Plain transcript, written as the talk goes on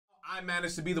I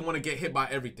managed to be the one to get hit by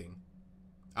everything.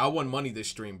 I won money this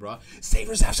stream, bro.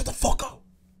 Savers have shut the fuck up.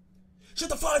 Shut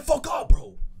the fuck up,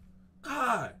 bro.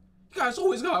 God, you guys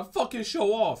always gotta fucking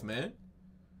show off, man.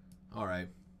 All right,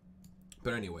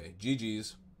 but anyway,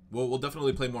 GG's. We'll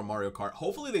definitely play more Mario Kart.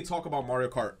 Hopefully they talk about Mario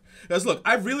Kart. Guys, look,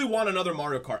 I really want another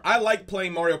Mario Kart. I like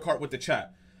playing Mario Kart with the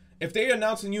chat. If they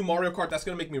announce a new Mario Kart, that's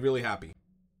gonna make me really happy.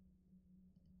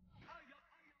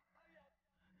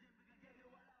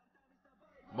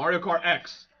 Mario Kart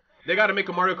X. They gotta make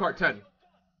a Mario Kart 10.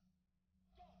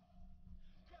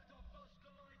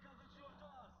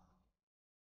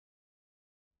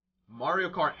 Mario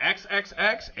Kart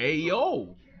XXX?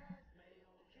 Ayo!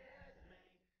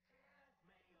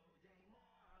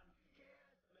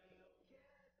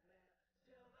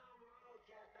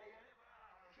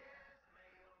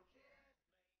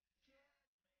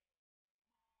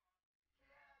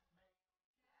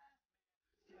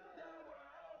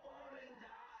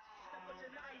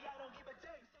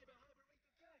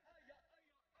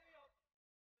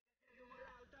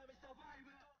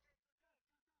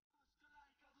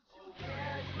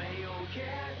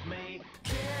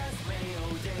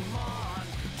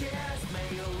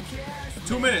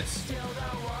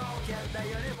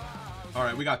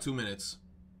 Alright, we got 2 minutes.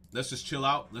 Let's just chill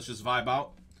out. Let's just vibe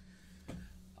out.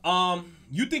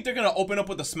 You think they're gonna open up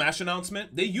with a Smash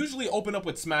announcement? They usually open up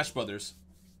with Smash Brothers.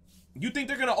 You think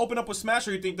they're gonna open up with Smash,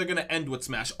 or you think they're gonna end with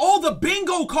Smash? Oh, the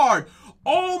bingo card!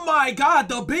 Oh my god,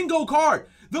 the bingo card!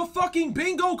 The fucking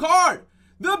bingo card!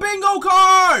 The bingo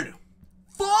card!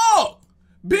 Fuck!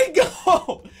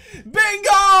 Bingo!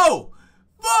 Bingo!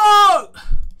 Fuck!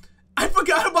 I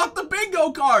forgot about the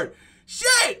bingo card!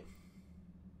 Shit!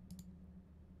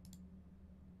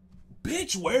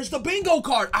 Bitch, where's the bingo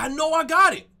card? I know I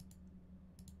got it.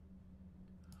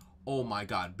 Oh my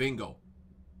god, bingo.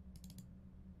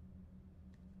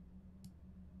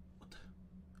 What the?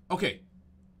 Okay.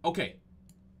 Okay.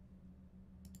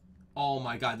 Oh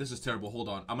my god, this is terrible. Hold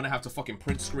on. I'm gonna have to fucking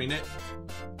print screen it.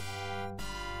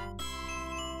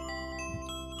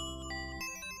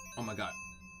 Oh my god.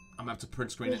 I'm gonna have to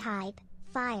print screen it. Hype.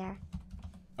 Fire.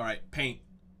 Alright, paint.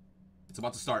 It's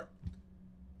about to start.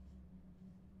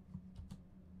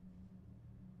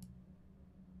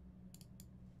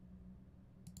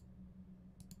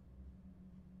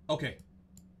 Okay.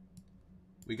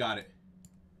 We got it.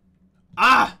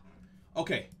 Ah!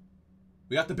 Okay.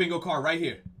 We got the bingo card right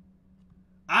here.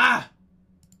 Ah!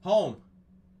 Home.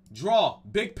 Draw.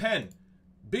 Big pen.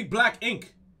 Big black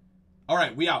ink.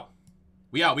 Alright, we out.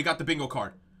 We out. We got the bingo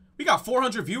card. We got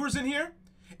 400 viewers in here.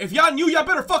 If y'all new, y'all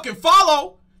better fucking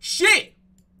follow. Shit!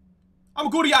 I'm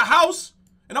gonna go to y'all house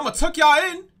and I'm gonna tuck y'all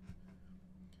in.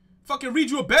 Fucking read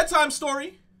you a bedtime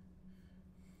story.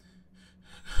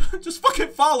 Just fucking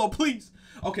follow, please.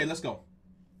 Okay, let's go.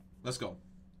 Let's go.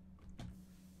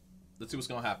 Let's see what's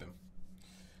gonna happen.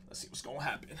 Let's see what's gonna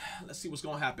happen. Let's see what's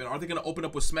gonna happen. Are they gonna open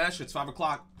up with Smash? It's 5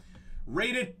 o'clock.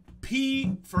 Rated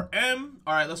P for M.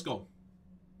 Alright, let's go.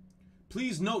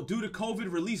 Please note, due to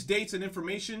COVID, release dates and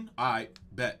information. Alright,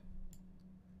 bet.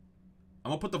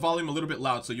 I'm gonna put the volume a little bit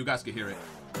loud so you guys can hear it.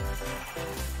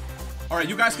 Alright,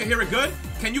 you guys can hear it good?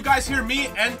 Can you guys hear me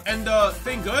and the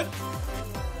thing good?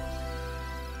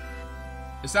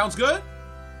 It sounds good?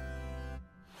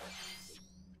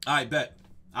 I bet.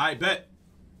 I bet.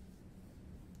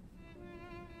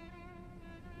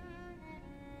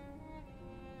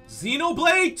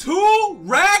 Xenoblade 2?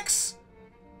 Rex?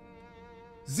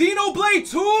 Xenoblade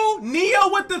 2? Nia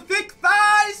with the thick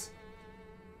thighs?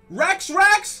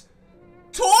 Rex?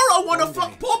 Tora wanna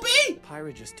fuck Poppy?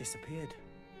 Pyra just disappeared.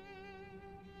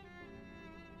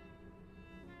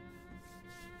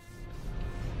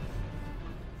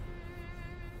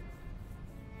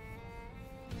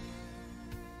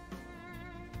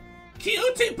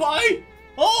 Cutie pie!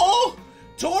 Oh!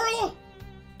 Tora!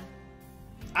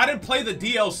 I didn't play the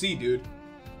DLC, dude.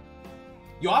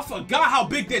 Yo, I forgot how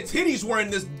big their titties were in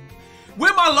this.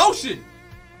 Where my lotion?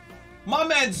 My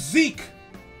man Zeke.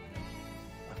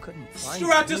 I couldn't find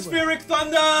Stratospheric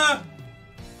Thunder!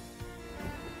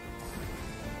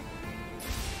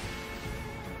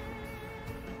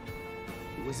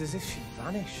 It was as if she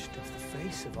vanished off the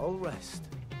face of Allrest.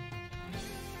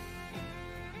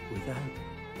 Without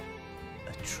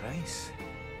a trace.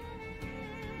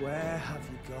 Where have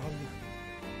you gone?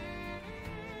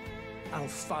 I'll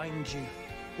find you.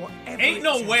 Whatever. Ain't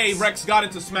no way Rex got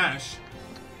into Smash.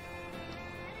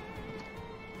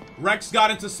 Rex got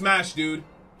into Smash, dude.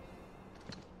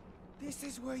 This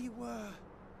is where you were.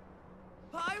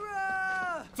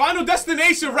 Pyra! Final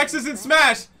Destination. Rex is in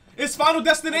Smash. It's Final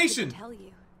Destination. I tell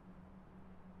you.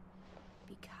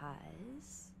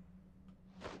 Because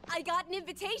I got an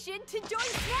invitation to join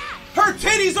Smash! Her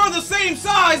titties are the same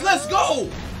size! Let's go!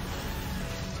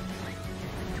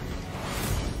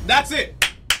 That's it.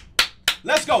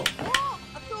 Let's go. What?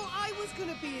 I thought I was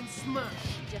gonna be in Smash.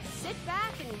 Just sit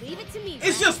back and leave it to me. It's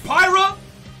Rex. just Pyra?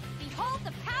 Behold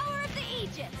the power of the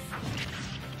Aegis!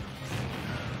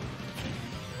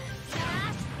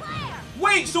 Smash Flare!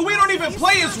 Wait, so we don't even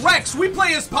play as Rex, we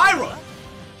play as Pyra.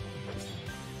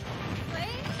 Flame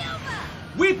Nova!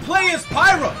 We play as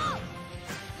Pyra.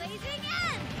 Blazing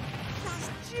End! That's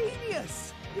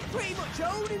genius. You're pretty much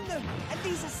owning them, and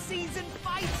these are seasoned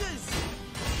fighters.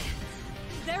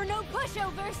 There are no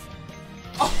pushovers!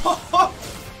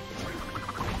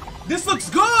 This looks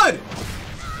good.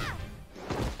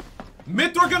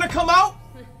 Mithra gonna come out?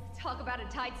 Talk about a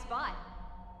tight spot.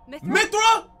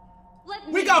 Mithra? Let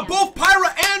We me got handle both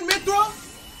Pyra and Mithra?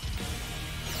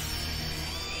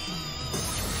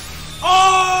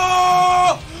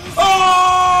 Oh!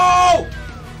 Oh!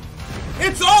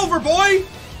 It's over, boy!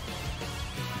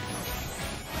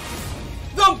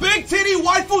 The big titty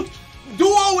waifu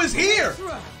duo is here!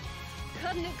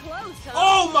 Cutting it close, huh?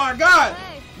 Oh my god!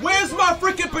 Hey. Where's my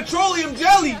freaking petroleum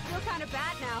jelly? I feel kind of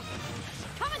bad now.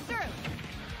 Coming through!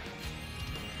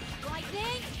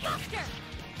 Lightning Buster!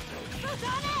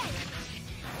 Photon Edge!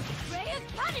 Ray of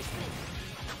Punishment!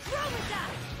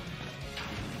 Chromodust!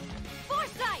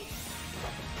 Foresight!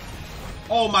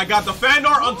 Oh my god, the fan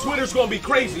art on Twitter's gonna be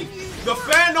crazy. The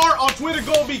fan art on Twitter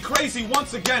gonna be crazy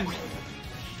once again.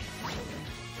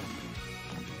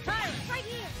 Right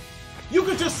here! You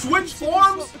could just switch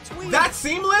forms? That's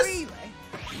seamless? Really?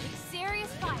 Serious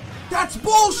fire! That's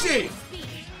bullshit!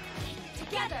 Speed!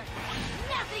 Together,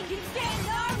 nothing can stand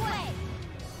our way!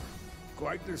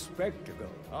 Quite the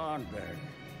spectacle, aren't they?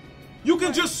 You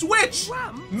can just switch!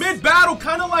 Mid-battle,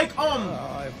 kinda like,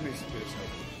 I've missed this.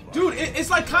 dude, it's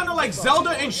like kinda like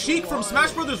Zelda and Sheik from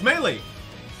Smash Bros. Melee.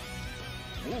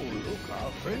 Oh, look,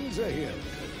 our friends are here.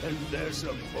 And there's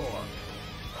some more.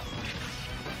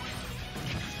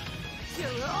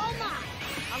 You're all mine!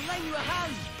 I'll lend you a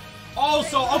hand.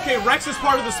 Also, okay, Rex is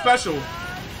part of the special.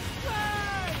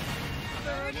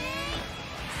 Burning!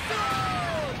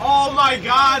 Oh my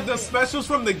god, the specials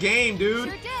from the game, dude.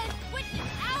 Sure did! Witness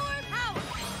our power!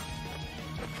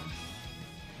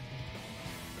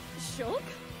 Shulk?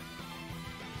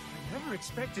 I never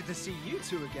expected to see you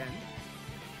two again.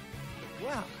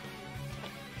 Well,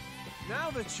 now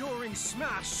that you're in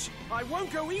Smash, I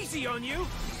won't go easy on you.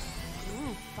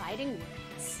 Fighting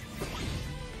words.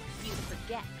 You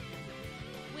forget.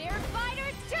 We're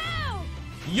fighters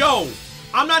too! Yo,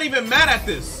 I'm not even mad at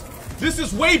this. This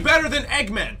is way better than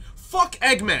Eggman. Fuck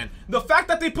Eggman. The fact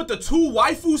that they put the two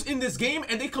waifus in this game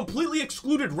and they completely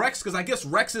excluded Rex because I guess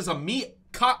Rex is a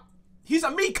he's a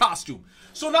Mii costume.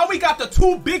 So now we got the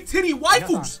two big titty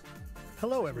waifus.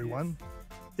 Hello, everyone.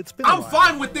 It's been. I'm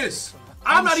fine with this.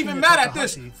 I'm not even mad at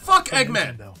this. Fuck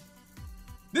Eggman. Nintendo.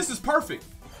 This is perfect.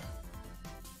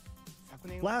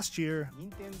 Last year,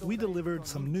 we delivered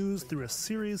some news through a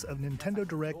series of Nintendo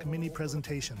Direct mini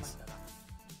presentations.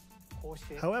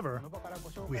 However,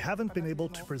 we haven't been able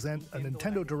to present a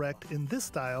Nintendo Direct in this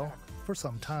style for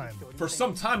some time. For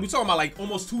some time, we're talking about like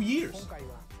almost 2 years.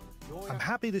 I'm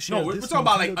happy to share No, we're this talking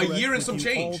about like Nintendo a year and Direct some with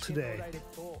you all change. today.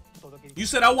 You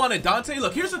said I wanted Dante?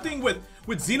 Look, here's the thing with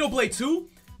Xenoblade 2.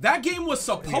 That game was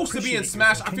supposed to be in appreciate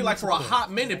Smash, your I feel like, for a continued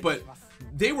hot minute, but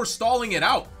they were stalling it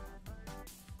out.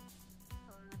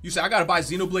 You said I gotta buy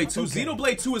Xenoblade 2. Okay.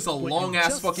 Xenoblade 2 is a What you long-ass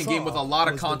just fucking game with a lot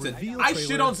of was the content. reveal I shit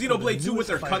trailer on for the Xenoblade 2 with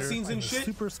their newest fighter cutscenes in and the shit,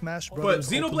 Super Smash but Bros.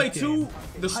 Xenoblade Ultimate 2, game,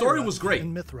 the story Pyra was great.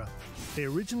 and Mithra. They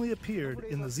originally appeared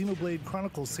in the Xenoblade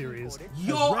Chronicles series.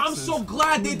 Yo, as I'm Rex's so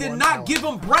glad they did newborn not ally. give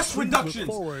them breast Please look reductions.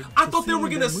 forward I to thought they were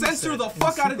seeing gonna their censor moveset the in fuck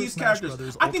out Super of these Smash characters.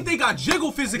 Bros. I think they got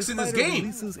jiggle This physics in this fighter game.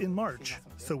 releases in March,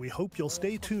 so we hope you'll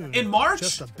stay tuned. In March?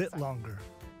 Just a bit longer.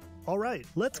 All right,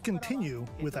 let's continue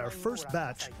with our first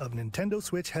batch of Nintendo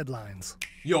Switch headlines.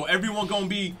 Yo, everyone gonna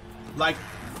be like,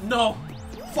 no,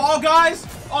 Fall Guys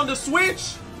on the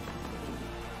Switch?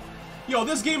 Yo,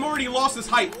 this game already lost its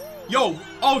hype. Yo,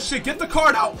 oh shit, get the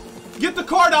card out. Get the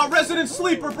card out, Resident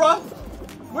Sleeper, bruh.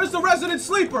 Where's the Resident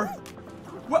Sleeper?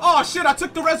 Oh shit, I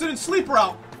took the Resident Sleeper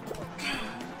out.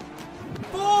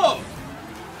 Fuck.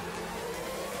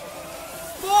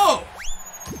 Fuck.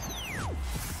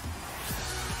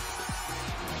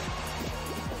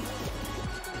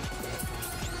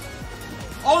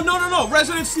 Oh, no.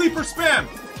 Resident Sleeper spam.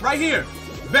 Right here.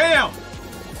 Bam.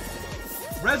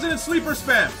 Resident Sleeper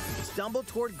spam. Stumble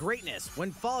toward greatness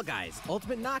when Fall Guys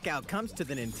Ultimate Knockout comes to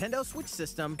the Nintendo Switch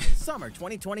system summer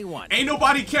 2021. Ain't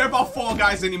nobody care about Fall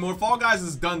Guys anymore. Fall Guys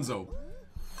is donezo.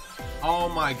 Oh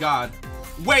my god.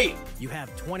 Wait, You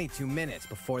have 22 minutes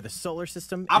before the solar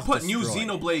system I is put new destroyed.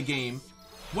 Xenoblade game.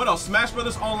 What else? Smash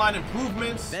Brothers Online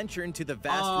improvements. Venture into the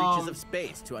vast reaches of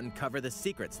space to uncover the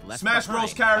secrets left Smash behind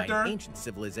Bros. character. by an ancient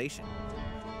civilization.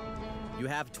 You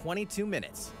have 22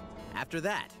 minutes. After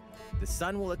that, the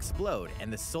sun will explode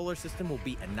and the solar system will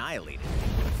be annihilated.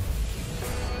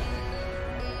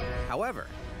 However,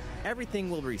 everything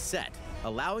will reset,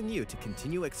 allowing you to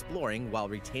continue exploring while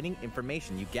retaining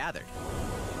information you gathered.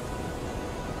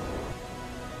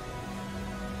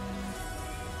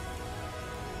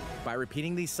 By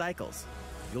repeating these cycles,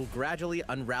 you'll gradually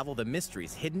unravel the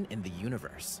mysteries hidden in the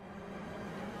universe.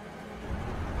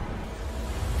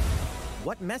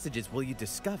 What messages will you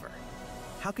discover?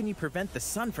 How can you prevent the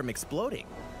sun from exploding?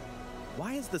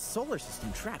 Why is the solar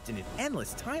system trapped in an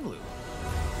endless time loop?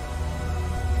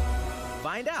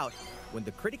 Find out when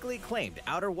the critically acclaimed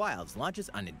Outer Wilds launches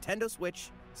on Nintendo Switch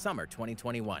Summer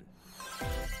 2021.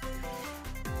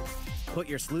 Put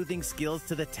your sleuthing skills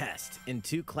to the test in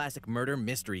 2 classic murder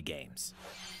mystery games.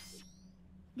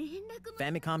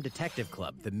 Famicom Detective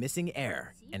Club, The Missing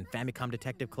Heir, and Famicom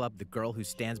Detective Club, The Girl Who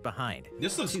Stands Behind.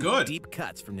 This looks 2 good. deep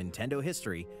cuts from Nintendo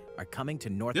history are coming to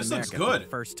North This looks America for good. the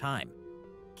first time.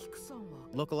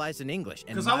 Localized in English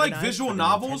and Because I like modernized visual for the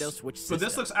novels, Nintendo Switch but this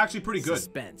system. looks actually pretty good.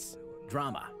 Suspense,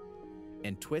 drama,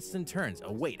 and twists and turns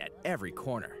await at every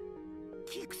corner.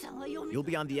 You'll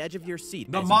be on the edge of your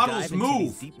seat The as you models dive into move.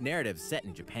 these deep narratives set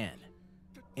in Japan.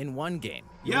 In one game,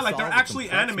 Yeah, you'll like they're solve a actually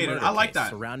complex animated. murder I like case that.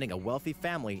 surrounding a wealthy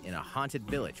family in a haunted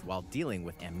village while dealing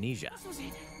with amnesia.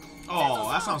 Oh,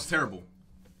 that sounds terrible.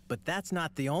 But that's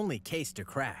not the only case to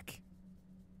crack.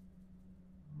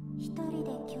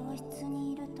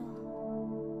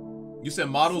 You said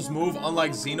models move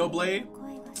unlike Xenoblade?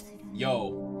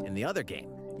 Yo. In the other game,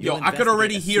 Yo, you'll I could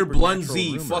already investigate a hear Blun supernatural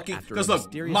Z rumor fucking... after a Because look,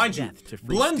 mysterious mind you, death to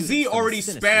free Blun Z students from a already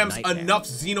sinister spams nightmare. enough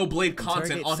Xenoblade content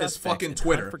Interrogate on his suspects fucking and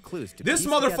Twitter. hunt for clues to This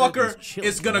piece together motherfucker these chilling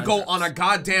is gonna go on a conundrums.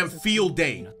 goddamn field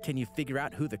day. Can you figure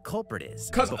out who the culprit is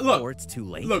Cause before look, it's too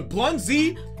late? look, Blun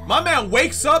Z, my man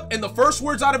wakes up and the first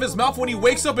words out of his mouth when he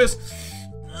wakes up is,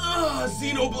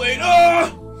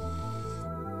 Xenoblade,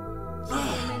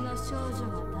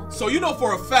 So you know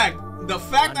for a fact, the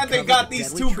fact that they got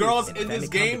these 2 girls in this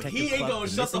game, he ain't gonna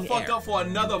shut the fuck up for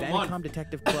another Famicom month.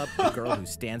 Detective Club, The Girl Who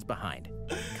Stands Behind.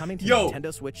 Coming to Yo.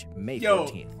 Nintendo Switch May Yo,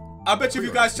 14th. I bet you if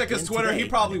you guys check his Begin Twitter, he today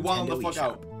probably on wilding the Nintendo fuck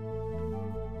out.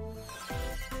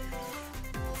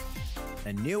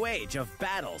 A new age of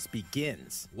battles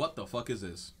begins. What the fuck is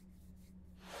this?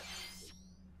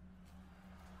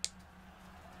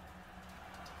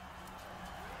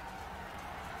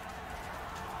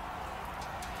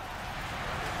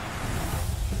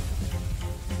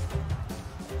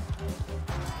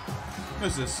 What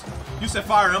is this? You said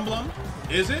Fire Emblem?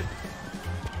 Is it?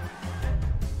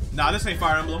 Nah, this ain't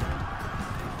Fire Emblem.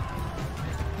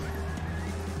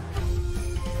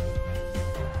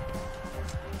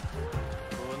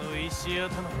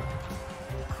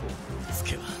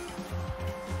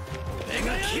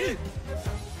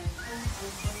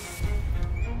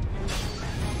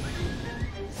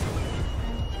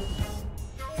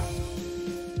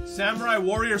 Samurai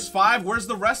Warriors 5? Where's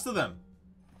the rest of them?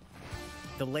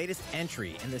 The latest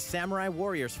entry in the Samurai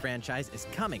Warriors franchise is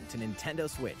coming to Nintendo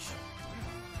Switch.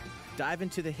 Dive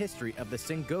into the history of the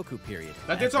Sengoku period.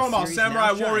 Like they're as the talking about series Samurai now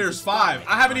shines Warriors its 5. spotlight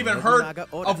I haven't on even heard Nobunaga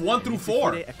Oda of 1 and through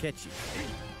 4. Mitsuhide Akechi.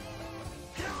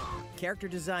 Character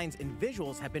designs and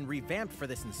visuals have been revamped for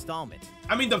this installment.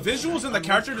 I mean, the visuals and the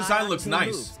character design looks High-octane nice.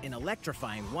 moves in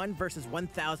electrifying 1 versus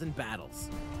 1,000 battles.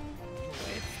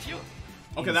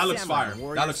 Okay, In that looks Samurai fire.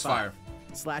 Warriors That looks 5, fire.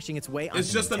 slashing its way It's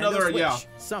onto just Nintendo another- Switch, yeah.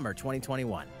 Summer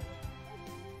 2021.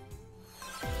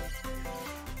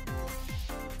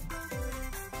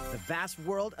 The vast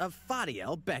world of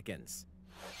Fadiel beckons.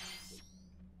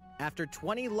 After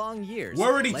 20 long years, We're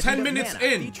already Legend 10 of minutes Mana,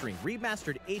 in. featuring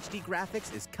remastered HD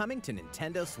graphics, is coming to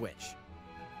Nintendo Switch.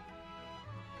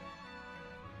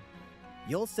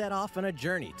 You'll set off on a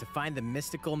journey to find the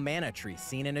mystical mana tree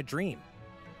seen in a dream.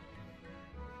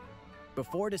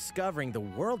 Before discovering the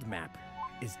world map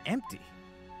is empty.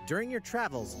 During your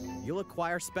travels, you'll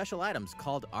acquire special items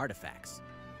called artifacts.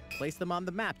 Place them on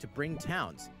the map to bring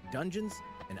towns, dungeons,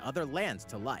 and other lands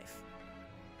to life.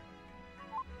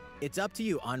 It's up to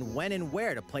you on when and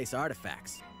where to place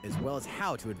artifacts, as well as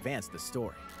how to advance the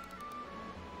story.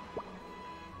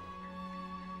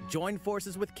 Join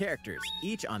forces with characters,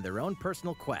 each on their own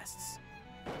personal quests.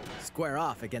 Square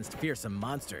off against fearsome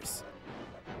monsters.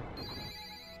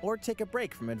 Or take a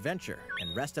break from adventure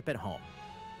and rest up at home.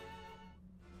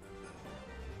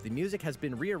 The music has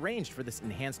been rearranged for this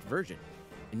enhanced version,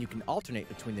 and you can alternate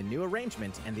between the new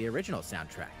arrangement and the original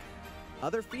soundtrack.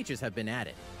 Other features have been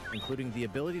added, including the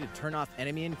ability to turn off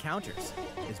enemy encounters,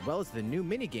 as well as the new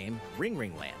minigame Ring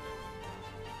Ring Land.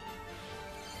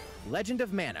 Legend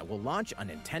of Mana will launch on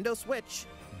Nintendo Switch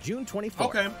June 24th.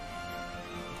 Okay.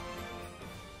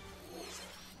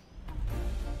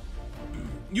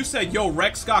 You said, yo,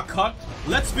 Rex got cucked.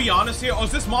 Let's be honest here. Oh,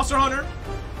 is this Monster Hunter?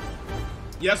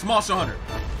 Yes, Monster Hunter.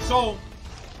 So,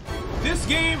 this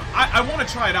game, I want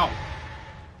to try it out.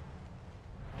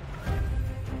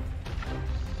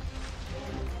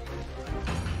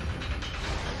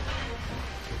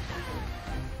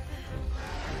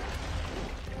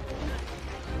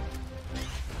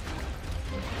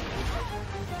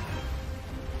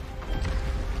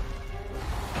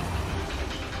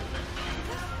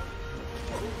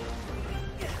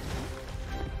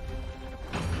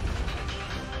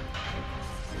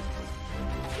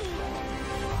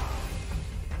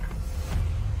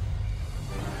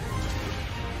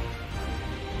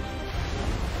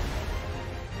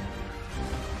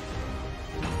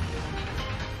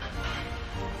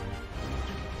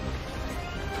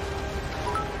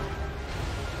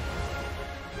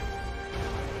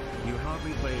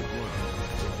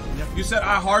 You said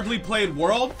I hardly played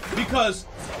World? Because,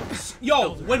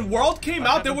 yo, when World came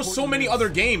out, there was so many other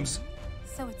games.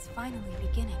 So it's finally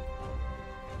beginning.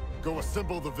 Go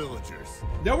assemble the villagers.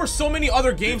 There were so many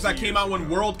other games that came out when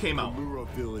World came out. Lura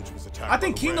village was attacked I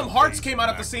think by the Kingdom Hearts rampage came out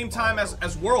at the same time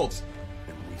as Worlds.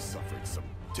 and we suffered some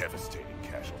devastating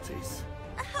casualties.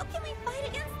 How can we fight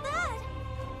against that?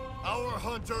 Our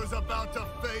hunter's about to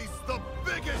face the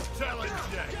biggest challenge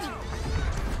yet.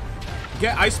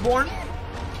 Get Iceborne?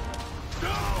 No!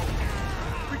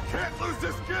 We can't lose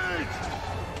this gauge!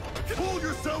 Pull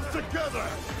yourselves together!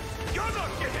 You're not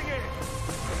getting in!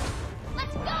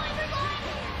 Let's go, everyone!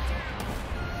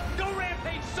 Go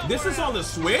rampage somewhere! This is on the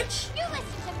Switch? You listen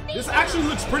to me! This actually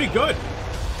looks pretty good.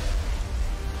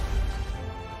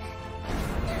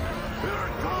 Here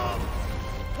it comes!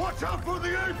 Watch out for the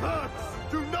apex!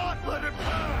 Do not let it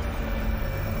pass!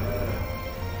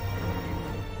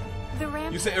 The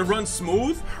rampage. You say it runs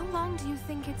smooth? How long do you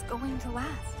think it's going to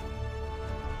last?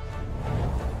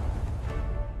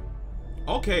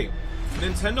 Okay.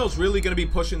 Nintendo's really gonna be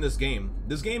pushing this game.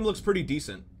 This game looks pretty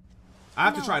decent. I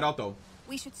have to try it out though.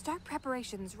 We should start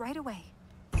preparations right away.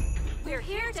 We're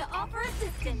here to offer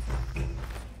assistance.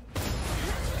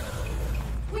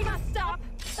 We must stop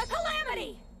the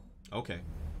calamity! Okay.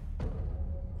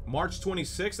 March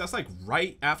 26th, that's like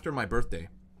right after my birthday.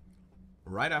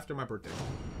 Right after my birthday.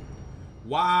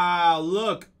 Wow,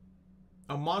 look.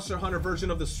 A Monster Hunter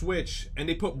version of the Switch, and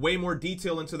they put way more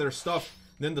detail into their stuff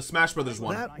than the Smash Brothers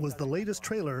one. That was the latest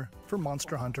trailer for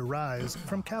Monster Hunter Rise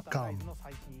from Capcom.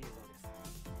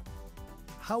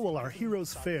 How will our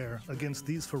heroes fare against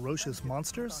these ferocious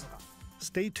monsters?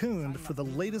 Stay tuned for the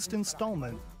latest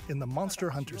installment in the Monster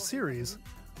Hunter series,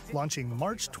 launching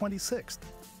March 26th.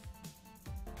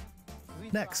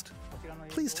 Next,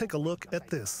 please take a look at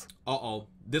this. Uh-oh.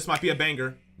 This might be a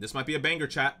banger. This might be a banger,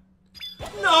 chat.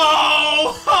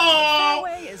 No!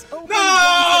 Oh!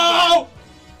 No!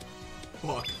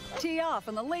 Fuck. Tee off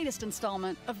on the latest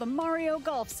installment of the Mario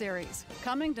Golf series,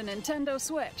 coming to Nintendo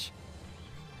Switch.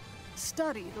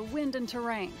 Study the wind and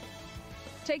terrain.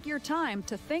 Take your time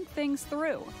to think things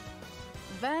through.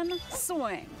 Then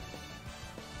swing.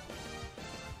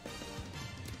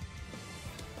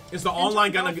 Is the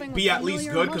online gonna be at least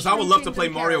good? Because I would love to play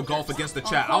Mario Golf against the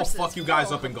chat. I'll fuck you guys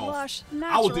up in golf.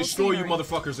 I will destroy you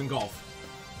motherfuckers in golf.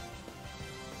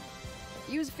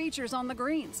 Use features on the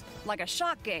greens, like a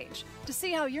shot gauge, to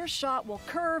see how your shot will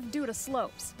curve due to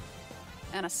slopes.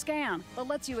 And a scan that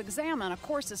lets you examine a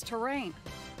course's terrain.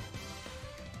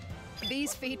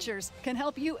 These features can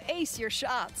help you ace your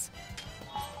shots.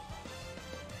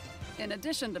 In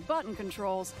addition to button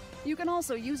controls, you can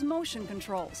also use motion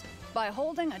controls by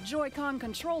holding a Joy-Con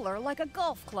controller like a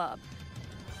golf club.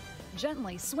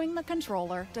 Gently swing the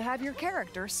controller to have your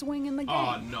character swing in the game.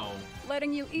 Oh, no.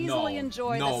 Letting you easily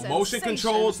enjoy the sensation motion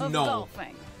controls, of no.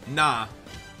 golfing. Nah.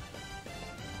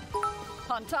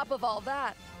 On top of all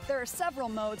that, there are several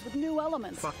modes with new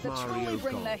elements that truly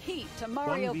bring the heat to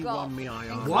Mario Golf.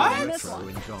 What? This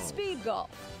one, Speed Golf.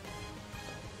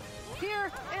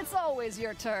 Here, it's always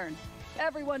your turn.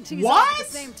 Everyone tees off at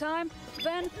the same time,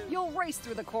 then you'll race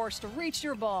through the course to reach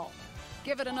your ball.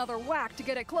 Give it another whack to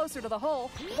get it closer to the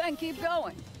hole, then keep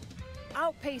going.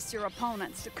 Outpace your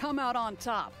opponents to come out on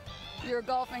top. Your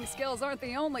golfing skills aren't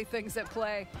the only things at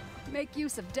play. Make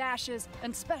use of dashes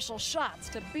and special shots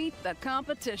to beat the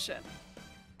competition.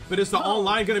 But is the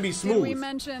online gonna be Did smooth? we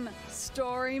mention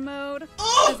story mode?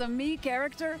 Ugh! As a Mii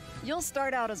character, you'll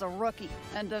start out as a rookie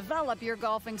and develop your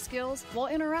golfing skills while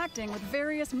interacting with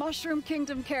various Mushroom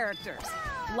Kingdom characters.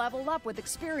 Level up with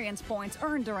experience points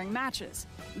earned during matches.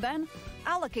 Then,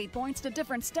 allocate points to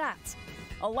different stats,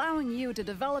 allowing you to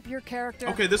develop your character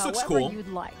Okay, this looks however cool. you'd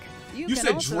like. You can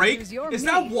said also Drake? use your Is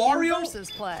that Mii in Wario?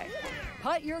 versus play.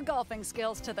 Put your golfing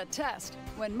skills to the test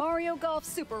when Mario Golf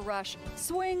Super Rush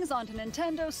swings onto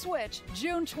Nintendo Switch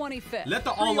June 25th. Let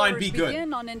the online be Pre-orders good.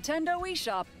 begin on Nintendo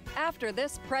eShop after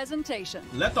this presentation.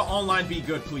 Let the online be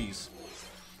good, please.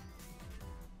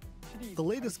 The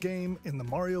latest game in the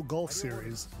Mario Golf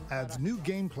series adds new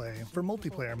gameplay for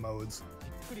multiplayer modes,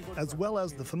 as well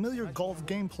as the familiar golf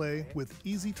gameplay with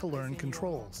easy-to-learn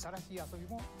controls.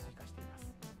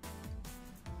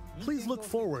 Please look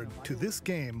forward to this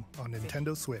game on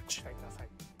Nintendo Switch.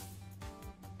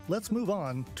 Let's move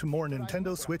on to more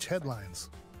Nintendo Switch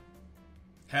headlines.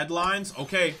 Headlines?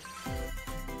 Okay.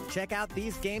 Check out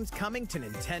these games coming to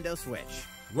Nintendo Switch.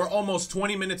 We're almost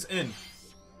 20 minutes in.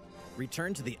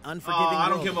 Return to the unforgiving I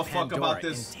don't world give a of fuck Pandora about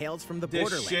this- in Tales from the this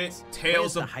Borderlands. shit. Play Tales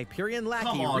as the of- Hyperion lackey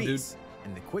Come on, Reese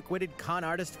and the quick-witted con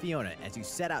artist Fiona as you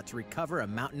set out to recover a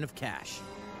mountain of cash.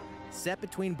 Set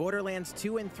between Borderlands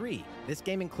 2 and 3, this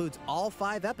game includes all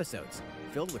 5 episodes,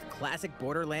 filled with classic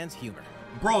Borderlands humor.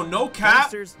 Bro, no cap.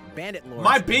 Gangsters, bandit lords,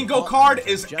 My and bingo vault card hunters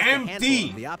are is just a handful empty.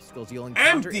 of the obstacles you'll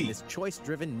encounter Empty. in this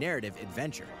choice-driven narrative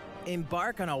adventure.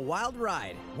 Embark on a wild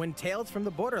ride when Tales from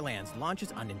the Borderlands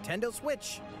launches on Nintendo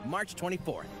Switch, March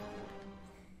 24th.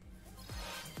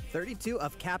 32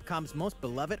 of Capcom's most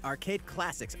beloved arcade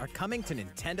classics are coming to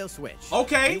Nintendo Switch.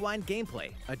 Okay. Rewind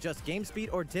gameplay, adjust game speed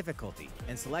or difficulty,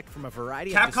 and select from a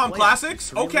variety Capcom of display classics? options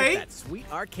to relive Okay. that sweet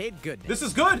arcade goodness. This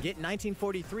is good. Get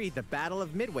 1943, The Battle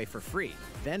of Midway for free.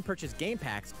 Then purchase game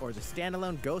packs or the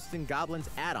standalone Ghosts and Goblins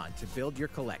add-on to build your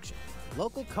collection.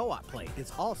 Local co-op play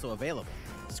is also available.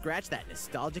 Scratch that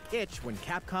nostalgic itch when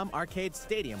Capcom Arcade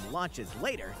Stadium launches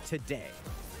later today.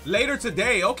 Later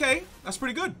today. Okay. That's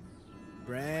pretty good.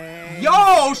 Brains.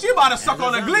 Yo, she about to suck As a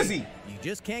on a zombie, glizzy. You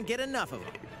just can't get enough of them.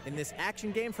 In this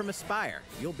action game from Aspire,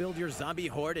 you'll build your zombie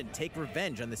horde and take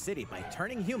revenge on the city by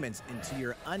turning humans into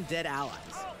your undead allies.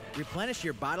 Replenish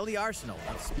your bodily arsenal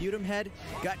of sputum head,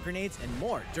 gut grenades, and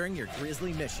more during your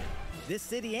grisly mission. This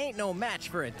city ain't no match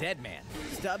for a dead man.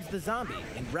 Stubbs the Zombie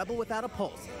in Rebel Without a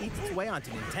Pulse eats its way onto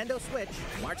Nintendo Switch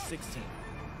March 16th.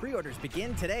 Pre-orders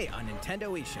begin today on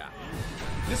Nintendo eShop.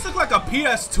 This looks like a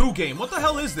PS2 game. What the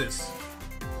hell is this?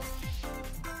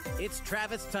 It's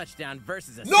Travis Touchdown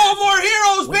versus a No more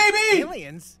heroes, baby!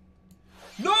 aliens.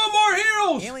 No more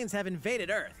heroes! Aliens have invaded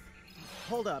Earth.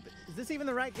 Hold up, is this even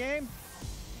the right game?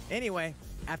 Anyway,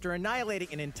 after annihilating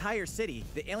an entire city,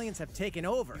 the aliens have taken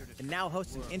over and now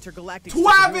host an intergalactic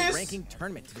Travis! superhero ranking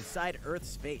tournament to decide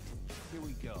Earth's fate. Here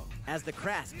we go. As the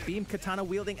crass, beam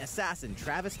katana-wielding assassin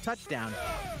Travis Touchdown,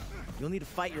 you'll need to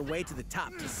fight your way to the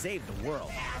top to save the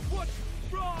world.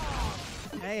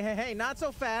 Hey, not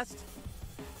so fast.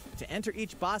 To enter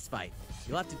each boss fight,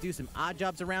 you'll have to do some odd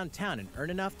jobs around town and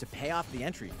earn enough to pay off the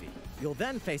entry fee. You'll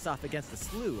then face off against a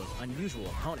slew of unusual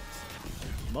opponents.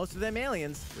 Most of them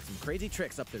aliens with some crazy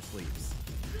tricks up their sleeves.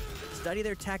 Study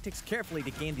their tactics carefully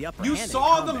to gain the upper You hand in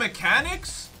saw the combat.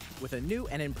 mechanics? With a new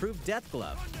and improved Death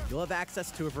Glove, you'll have access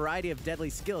to a variety of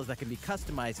deadly skills that can be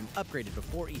customized and upgraded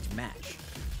before each match.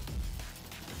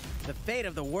 The fate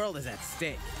of the world is at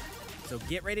stake, so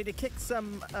get ready to kick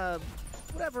some,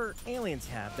 whatever aliens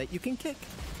have that you can kick.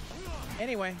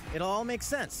 Anyway, it'll all make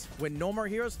sense when No More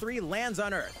Heroes 3 lands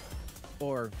on Earth.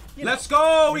 Or, you Let's know,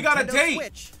 go! We got a Nintendo date!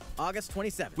 Switch, August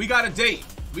 27th. We got a date.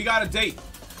 We got a date.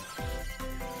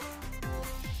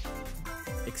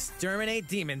 Exterminate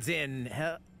demons in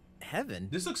heaven.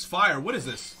 This looks fire. What is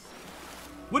this?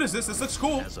 What is this? This looks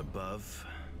cool. As above,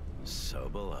 so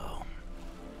below.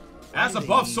 As Why do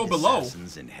above, they so need below.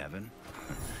 Assassins in heaven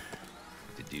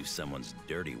to do someone's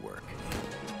dirty work.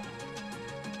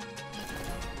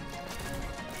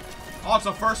 Oh, it's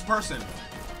a first person.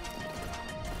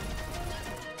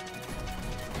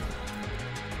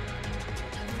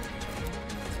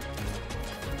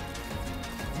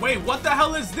 Wait, what the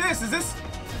hell is this? Is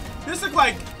this look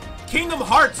like Kingdom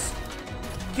Hearts?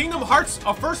 Kingdom Hearts,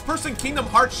 a first-person Kingdom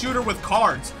Hearts shooter with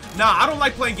cards. Nah, I don't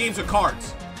like playing games with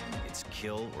cards. It's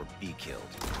kill or be killed.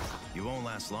 You won't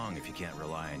last long if you can't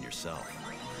rely on yourself.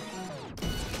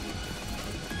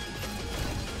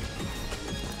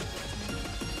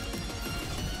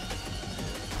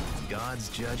 God's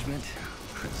judgment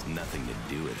has nothing to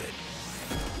do with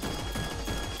it.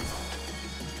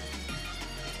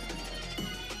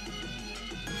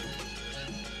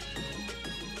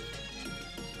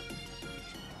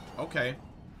 Okay.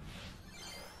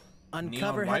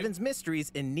 Uncover Heaven's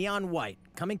mysteries in neon white.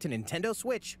 Coming to Nintendo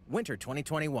Switch, winter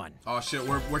 2021. Oh shit,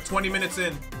 we're 20 minutes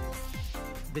in.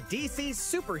 The DC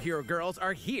superhero girls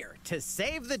are here to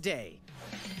save the day.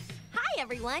 Hi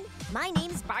everyone, my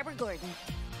name's Barbara Gordon,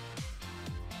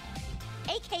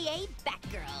 aka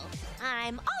Batgirl.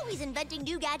 I'm always inventing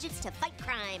new gadgets to fight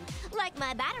crime, like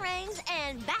my batarangs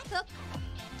and Bathook.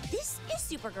 This is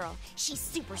Supergirl. She's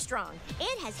super strong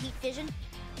and has heat vision,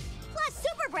 plus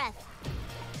super breath.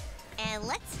 And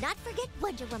let's not forget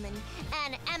Wonder Woman,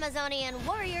 an Amazonian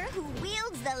warrior who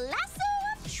wields the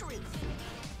lasso of truth.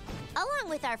 Along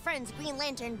with our friends Green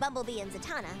Lantern, Bumblebee, and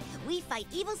Zatanna, we fight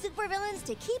evil supervillains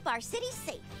to keep our city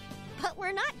safe. But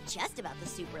we're not just about the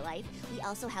super life. We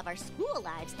also have our school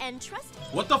lives, and trust me,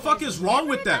 what the fuck is wrong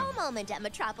with them? Never a dull moment at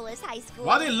Metropolis High School.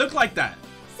 Why they look like that?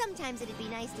 Sometimes it'd be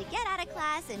nice to get out of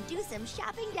class and do some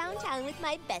shopping downtown with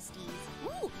my besties.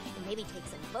 Ooh, and maybe take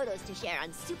some photos to share on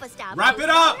Superstar. Wrap it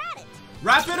up!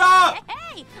 Wrap it up!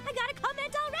 Hey, I got a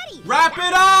comment already! Wrap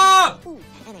it up! Ooh,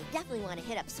 and I definitely want to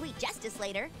hit up Sweet Justice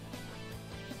later.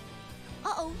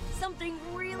 Uh-oh, something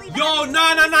really bad. Yo,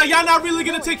 nah, y'all not really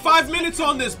gonna take 5 minutes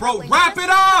on this, bro. Wrap it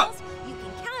up! You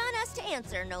can count on us to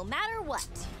answer no matter what.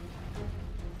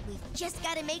 We've just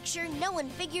got to make sure no one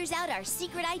figures out our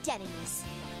secret identities.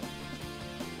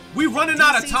 We running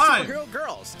out of time. Superhero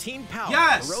Girls, Teen Power.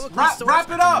 Yes, wrap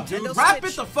it up, dude. Wrap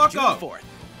it the fuck up.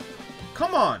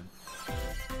 Come on.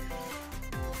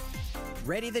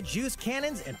 Ready the juice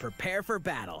cannons and prepare for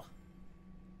battle.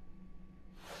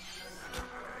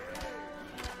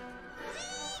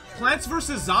 Plants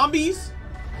vs. Zombies?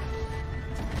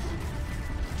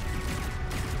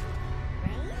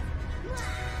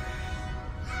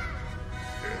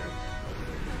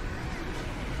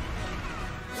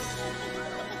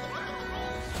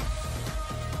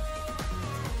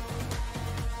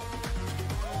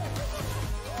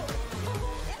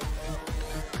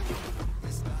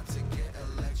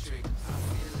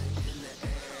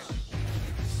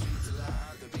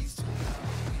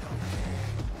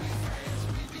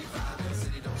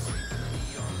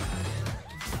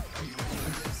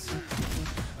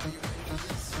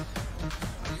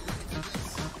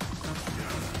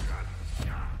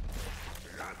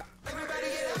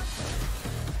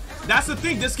 That's the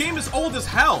thing, this game is old as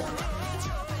hell.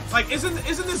 Like, isn't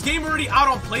this game already out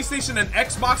on PlayStation and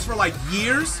Xbox for like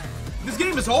years? This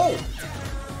game is old.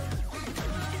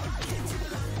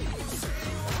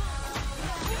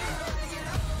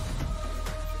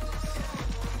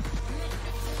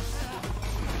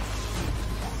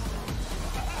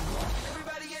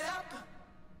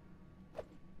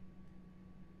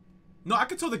 No, I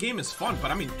could tell the game is fun,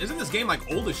 but I mean, isn't this game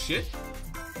like old as shit?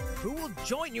 Who will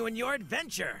join you in your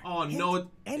adventure? Oh no,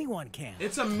 anyone can.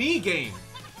 It's a me game.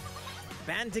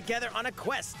 Band together on a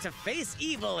quest to face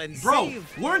evil and save.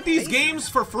 Bro, weren't these games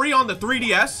for free on the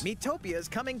 3DS? Miitopia is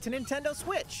coming to Nintendo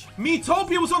Switch.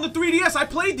 Miitopia was on the 3DS. I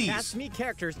played these. Cast Mii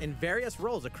characters in various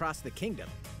roles across the kingdom.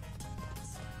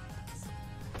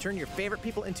 Turn your favorite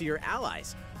people into your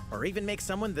allies, or even make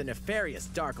someone the nefarious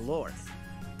Dark Lord.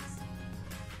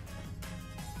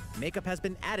 Makeup has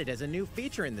been added as a new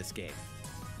feature in this game.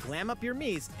 Glam up your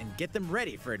Miis and get them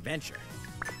ready for adventure.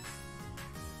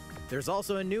 There's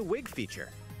also a new wig feature,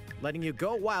 letting you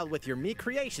go wild with your Mii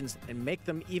creations and make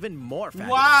them even more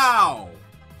fabulous. Wow!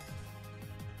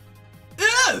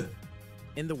 Ew!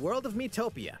 In the world of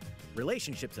Miitopia,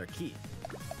 relationships are key.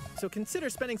 So consider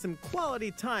spending some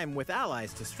quality time with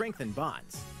allies to strengthen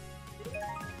bonds.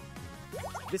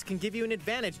 This can give you an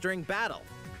advantage during battle.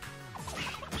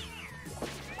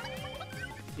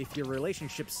 If your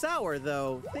relationship's sour,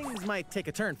 though, things might take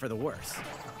a turn for the worse.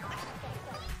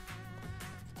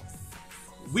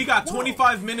 We got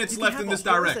 25 minutes left in this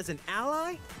direct. As an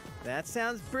ally? That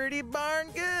sounds pretty darn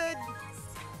good.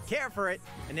 Care for it,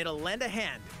 and it'll lend a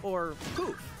hand, or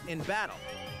poof, in battle.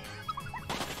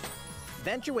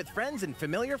 Venture with friends and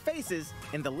familiar faces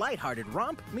in the lighthearted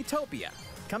romp Miitopia.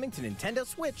 Coming to Nintendo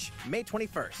Switch, May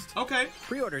 21st. Okay.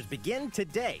 Pre-orders begin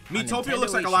today. Miitopia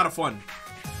looks like a lot of fun.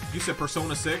 You said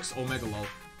Persona 6? Omega Low.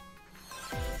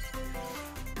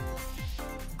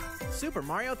 Super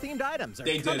Mario themed items are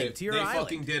coming to your island. They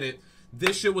fucking did it.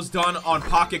 This shit was done on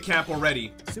Pocket Camp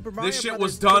already. Super Mario this shit Brothers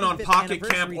was done on 35th Pocket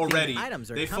Camp already.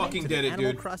 Items are they fucking did it,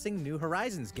 Animal dude. Crossing New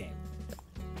Horizons game.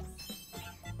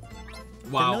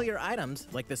 Wow. Familiar items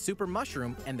like the Super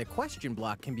Mushroom and the Question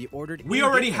Block can be ordered. We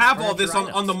already have all this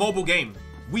on the mobile game.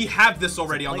 We have this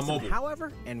already on the mobile.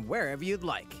 However, and wherever you'd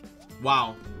like.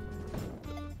 Wow.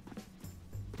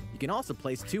 You can also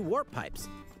place 2 warp pipes.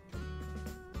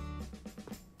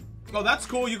 Oh, that's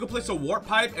cool. You can place a warp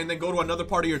pipe and then go to another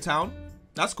part of your town.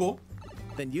 That's cool.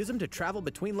 Then use them to travel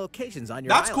between locations on your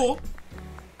That's island.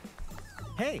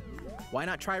 cool. Hey, why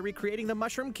not try recreating the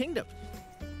Mushroom Kingdom?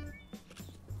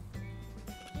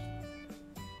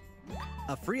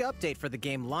 A free update for the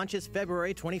game launches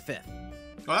February 25th.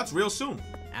 Oh, that's real soon.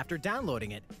 After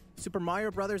downloading it, Super Mario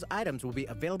Bros. Items will be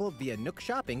available via Nook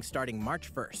Shopping starting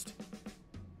March 1st.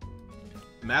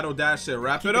 Matto Dash said,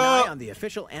 wrap Keep it an eye up. on the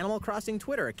official Animal Crossing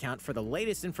Twitter account for the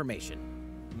latest information.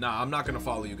 Nah, I'm not gonna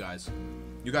follow you guys.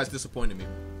 You guys disappointed me.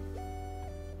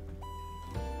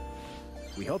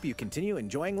 We hope you continue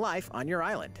enjoying life on your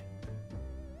island.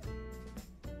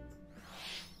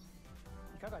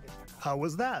 How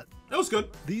was that? It was good.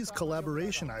 These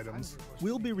collaboration items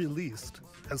will be released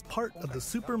as part of the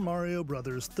Super Mario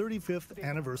Bros. 35th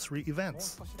anniversary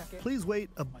events. Please wait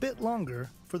a bit longer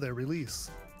for their release.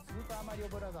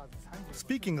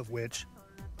 Speaking of which,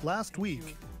 last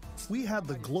week we had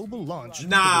the global launch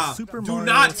Nah, for the Super do Mario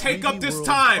not take 3D up this World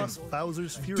time. plus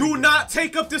Bowser's Fury Do game. not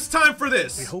take up this time for We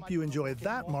this. hope you enjoyed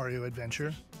that Mario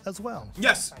adventure as well.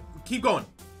 Yes, keep going.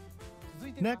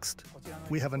 Next,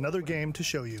 we have another game to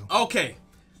show you. Okay,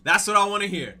 that's what I want to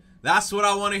hear. That's what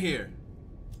I want to hear.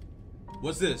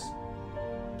 What's this?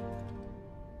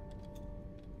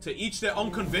 To each their own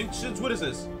conventions? What is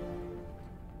this?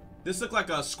 This looks like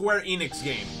a Square Enix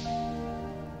game.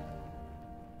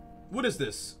 What is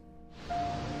this?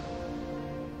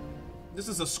 This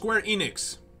is a Square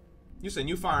Enix. You said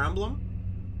new Fire Emblem?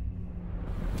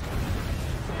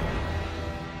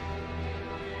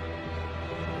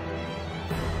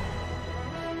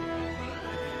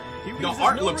 The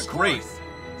art looks great.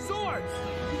 Swords!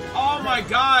 Oh my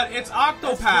god, it's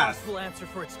Octopath. will answer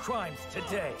for its crimes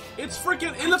today. It's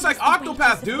freaking, it looks like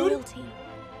Octopath, dude.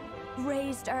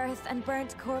 Raised earth and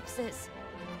burnt corpses.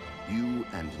 You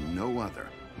and no other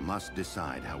must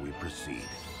decide how we proceed.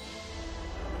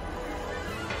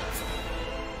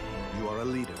 You are a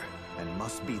leader and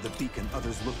must be the beacon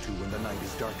others look to when the night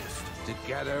is darkest.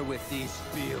 Together with these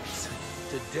fields,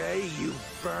 today you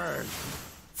burn.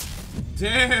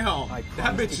 Damn, I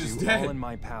that promise bitch to is do dead. all in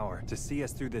my power to see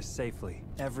us through this safely,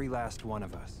 every last one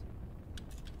of us.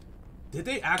 Did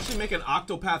they actually make an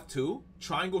Octopath 2?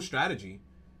 Triangle strategy.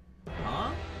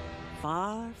 Huh?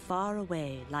 Far, far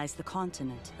away lies the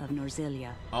continent of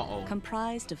Norzilia,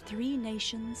 comprised of 3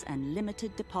 nations and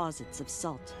limited deposits of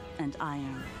salt and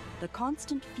iron. The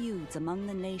constant feuds among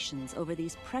the nations over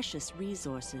these precious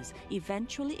resources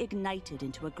eventually ignited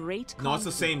into a great conflict No, it's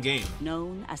the same game.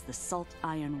 known as the Salt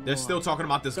Iron War. They're still talking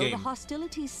about this Though game. the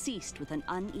hostilities ceased with an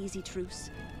uneasy truce,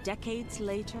 decades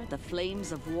later, the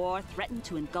flames of war threatened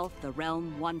to engulf the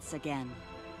realm once again.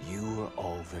 You are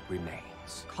all that remains.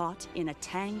 Caught in a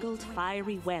tangled,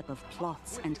 fiery web of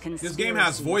plots and conspiracies. This game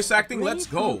has voice acting? a Let's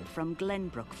brave go. group from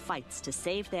Glenbrook fights to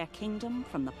save their kingdom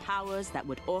from the powers that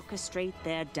would orchestrate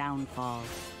their downfall.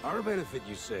 Our benefit,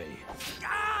 you say?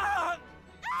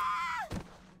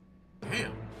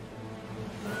 Damn.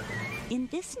 In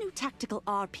this new tactical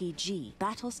RPG,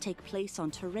 battles take place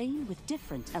on terrain with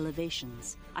different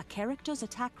elevations. A character's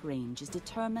attack range is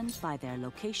determined by their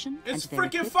location It's and their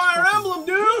freaking equipped Fire weapon. Emblem,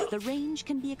 dude! The range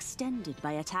can be extended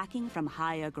by attacking from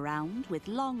higher ground with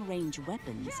long-range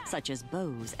weapons, such as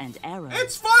bows and arrows.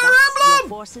 It's Fire Thus, Emblem! Your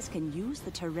forces can use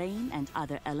the terrain and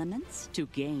other elements to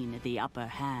gain the upper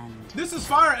hand. This is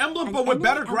Fire Emblem, An but with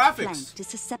better enemy graphics. outflanked is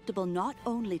susceptible not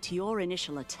only to your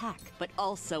initial attack, but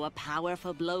also a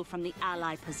powerful blow from the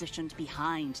ally positioned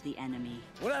behind the enemy.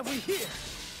 What have we here?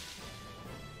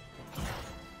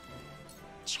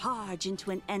 Charge into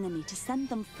an enemy to send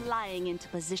them flying into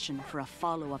position for a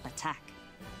follow-up attack.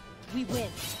 We win.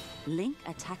 Link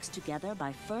attacks together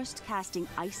by first casting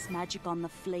ice magic on the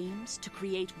flames to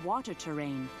create water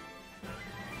terrain.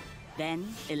 Then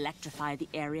electrify the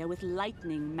area with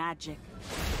lightning magic.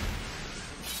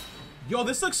 Yo,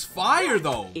 this looks fire,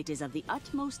 though. It is of the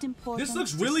utmost importance This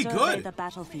looks really to survey good. the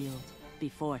battlefield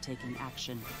before taking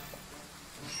action.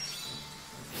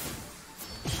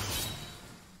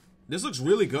 This looks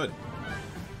really good.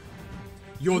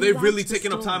 Yo, You they've launch really the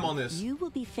taken up time story, on this. You will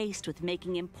be faced with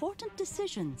making important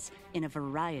decisions in a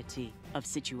variety of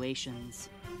situations.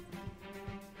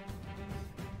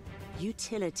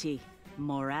 Utility,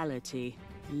 morality,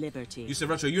 liberty. You said,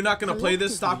 Retro, you're not gonna play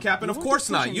this? Stop capping? Of course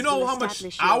not. You know how much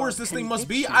hours this thing must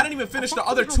be? I didn't even finish the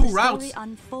other 2 routes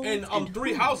in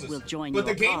 3 houses. But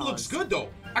the game looks good, though.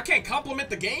 I can't compliment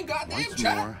the game, goddamn Once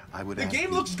chat. more, I would The ask game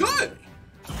you looks to good.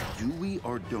 Do we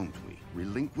or don't we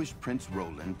relinquish Prince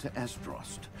Roland to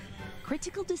Estrost?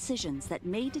 Critical decisions that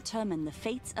may determine the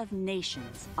fates of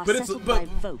nations are But it's settled by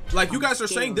vote. like you on guys are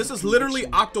saying, scales this of is literally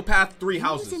conviction. Octopath 3 Use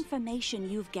houses. information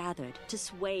you've gathered to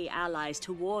sway allies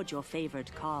toward your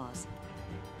favored cause.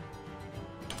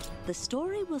 The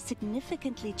story will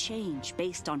significantly change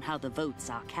based on how the votes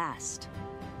are cast.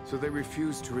 So they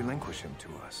refused to relinquish him to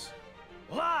us.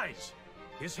 Lies!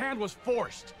 His hand was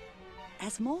forced.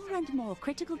 As more and more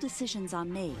critical decisions are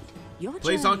made, your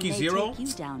Play journey Zonky may Zero? take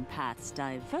you down paths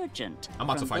divergent I'm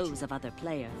about from to fight those of other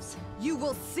players. You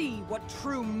will see what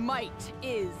true might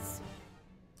is.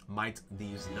 Might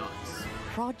these nuts.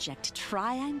 Project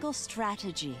Triangle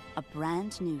Strategy, a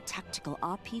brand new tactical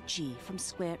RPG from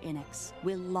Square Enix,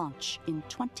 will launch in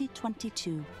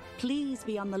 2022. Please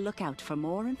be on the lookout for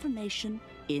more information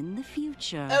in the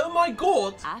future. Oh my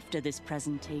god! After this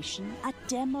presentation, a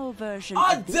demo version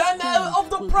A of this demo game of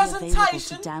the will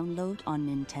presentation? be available to download on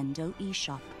Nintendo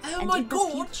eShop. Oh and my in god!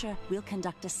 the future, we'll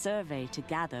conduct a survey to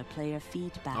gather player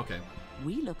feedback. Okay.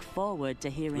 We look forward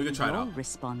to hearing could try it your out.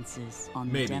 responses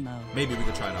on Maybe. the demo. Maybe we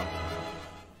could try it out.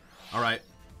 Alright.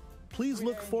 Please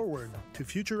look forward to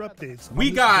future updates on We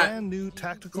this got- brand new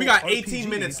tactical we got RPG 18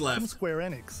 minutes left. from Square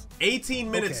Enix.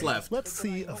 18 minutes Okay, left. Let's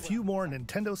see a few more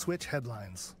Nintendo Switch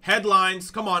headlines.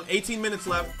 Headlines. Come on, 18 minutes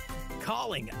left.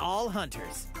 Calling all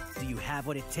hunters. Do you have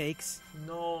what it takes?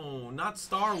 No, not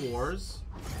Star Wars.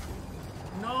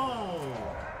 No.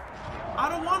 I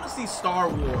don't want to see Star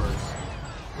Wars.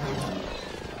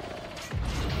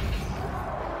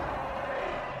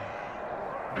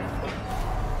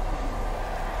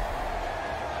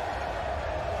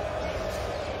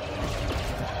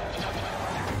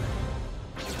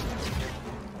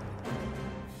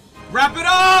 Wrap it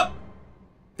up!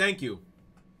 Thank you.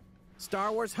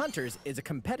 Star Wars Hunters is a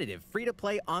competitive,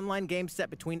 free-to-play online game set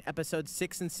between episodes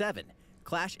 6 and 7.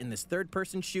 Clash in this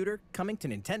third-person shooter coming to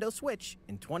Nintendo Switch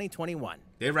in 2021.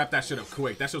 They wrapped that shit up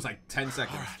quick. That shit was like 10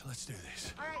 seconds. All right, let's do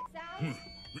this.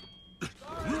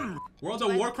 World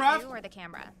of Warcraft? Or the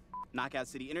camera. Knockout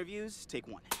City interviews, take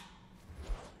 1.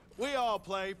 We all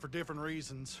play for different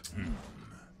reasons.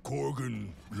 Korgan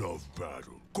loved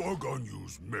battle. Gorgon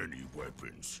used many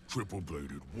weapons.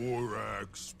 Triple-bladed war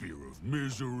axe, spear of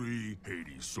misery,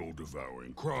 Hades'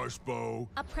 soul-devouring crossbow.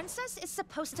 A princess is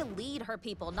supposed to lead her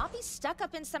people, not be stuck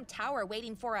up in some tower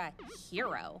waiting for a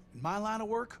hero. In my line of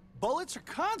work, bullets are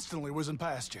constantly whizzing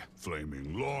past you.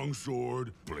 Flaming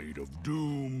longsword, blade of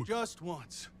doom.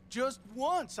 Just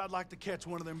once I'd like to catch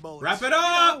one of them bullets. Wrap it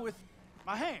up! You know, with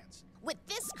my hands. With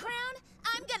this crown,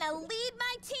 I'm gonna lead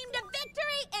my team to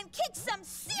victory and kick some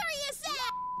serious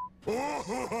ass!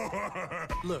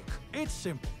 Look, it's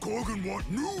simple. Korgan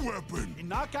want new weapon. In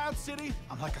Knockout City,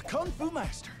 I'm like a kung fu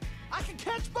master. I can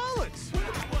catch bullets. Woo!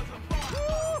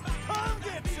 Come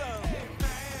get some.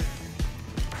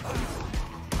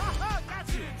 Got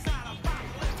you.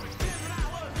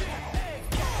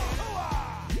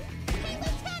 Hey,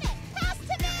 Lieutenant, pass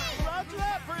to me! Roger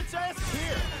that, Princess.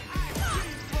 Here.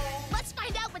 Let's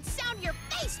find out what sound your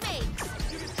face makes!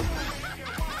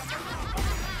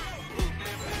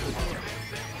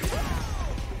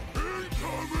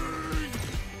 Incoming!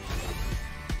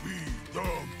 Be the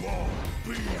ball!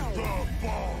 Be the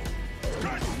ball!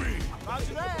 Catch me!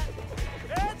 Roger that.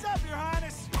 Heads up, Your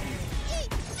Highness. Eat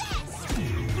this! Be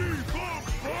the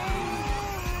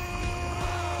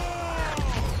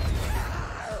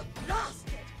Lost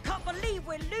it! Can't believe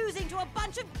we're losing to a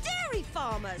bunch of dairy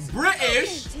farmers.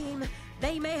 British? Team,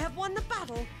 they may have won the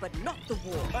battle, but not the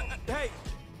war. Hey,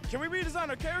 can we redesign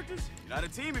our characters? You're not a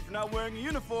team if you're not wearing a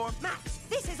uniform. Max,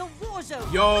 this is a war zone.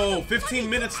 Yo, 15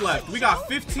 minutes left. We got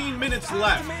 15 minutes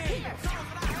left.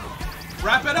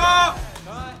 Wrap it up!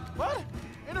 What?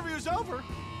 Interview's over?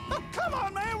 Oh, come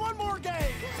on, man. One more game.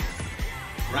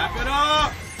 Wrap it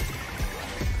up!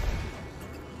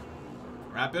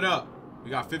 Wrap it up. We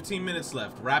got 15 minutes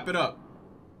left. Wrap it up.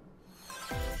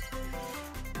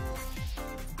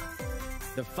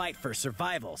 The fight for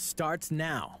survival starts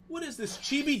now. What is this,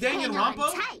 Chibi Danganronpa? Hang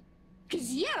on tight, cause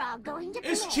you're all going to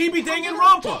It's play Chibi a little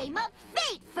Danganronpa. game of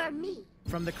fate for me.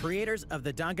 From the creators of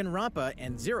the Danganronpa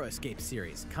and Zero Escape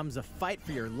series comes a fight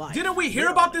for your life. Didn't we hear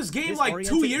Zero, about this game like 2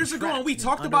 disoriented years ago and trapped we in an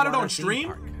talked about it on underwater theme stream?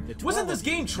 park. The 12 Wasn't this of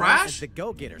game you, known trash? as the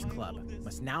Go-Getters Club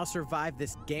must now survive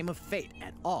this game of fate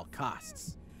at all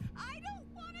costs. I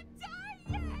don't want to die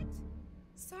yet!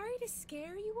 Sorry to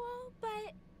scare you all,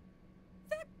 but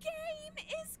the game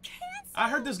is canceled! I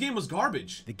heard this game was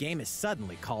garbage. The game is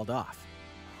suddenly called off.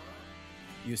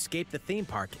 You escape the theme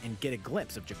park and get a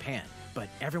glimpse of Japan, but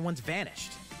everyone's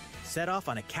vanished. Set off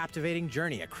on a captivating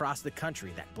journey across the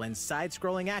country that blends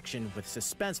side-scrolling action with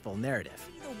suspenseful narrative.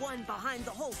 Be the one behind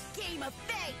the whole game of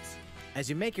fate. As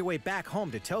you make your way back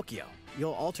home to Tokyo,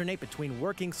 you'll alternate between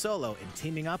working solo and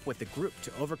teaming up with the group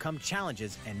to overcome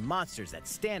challenges and monsters that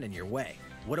stand in your way.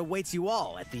 What awaits you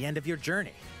all at the end of your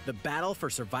journey? The battle for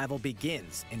survival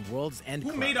begins in World's End Who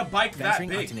Club, made a bike that venturing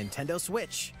big? onto Nintendo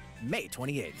Switch May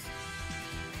 28th.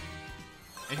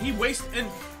 And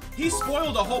he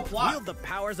spoiled the whole plot. Wield the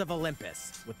powers of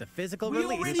Olympus with the physical We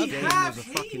release already of have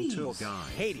Hades.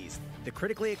 Hades, the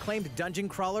critically acclaimed dungeon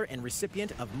crawler and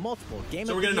recipient of multiple Game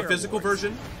So of we're the getting Year a physical awards,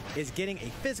 version? is getting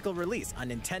a physical release on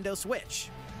Nintendo Switch.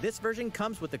 This version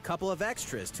comes with a couple of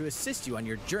extras to assist you on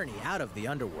your journey out of the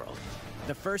underworld.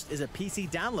 The first is a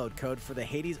PC download code for the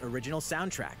Hades original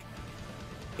soundtrack.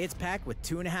 It's packed with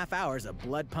 2.5 hours of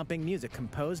blood-pumping music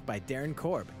composed by Darren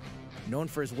Korb, known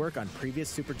for his work on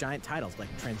previous Supergiant titles like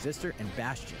Transistor and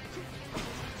Bastion.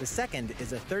 The second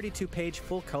is a 32-page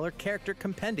full-color character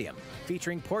compendium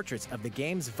featuring portraits of the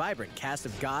game's vibrant cast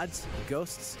of gods,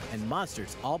 ghosts, and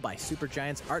monsters, all by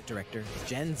Supergiant's art director,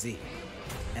 Gen Z.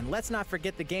 And let's not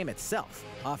forget the game itself,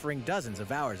 offering dozens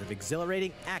of hours of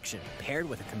exhilarating action paired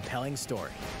with a compelling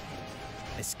story.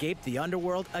 Escape the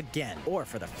underworld again, or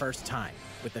for the first time,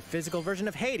 with the physical version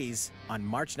of Hades on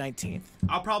March 19th.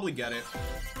 I'll probably get it.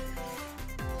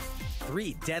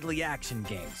 3 deadly action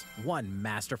games, 1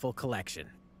 masterful collection.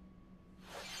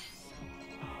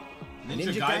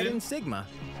 Ninja Gaiden Sigma,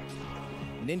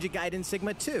 Ninja Gaiden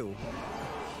Sigma 2,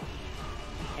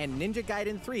 and Ninja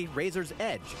Gaiden 3 Razor's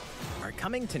Edge are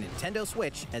coming to Nintendo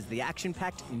Switch as the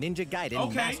action-packed Ninja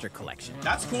Gaiden Master Collection.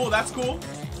 That's cool, that's cool.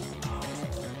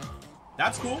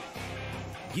 That's cool.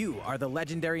 You are the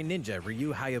legendary ninja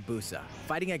Ryu Hayabusa,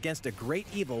 fighting against a great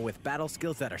evil with battle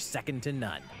skills that are second to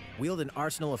none. Wield an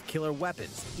arsenal of killer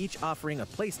weapons, each offering a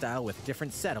playstyle with a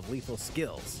different set of lethal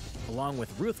skills, along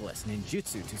with ruthless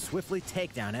ninjutsu to swiftly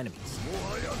take down enemies.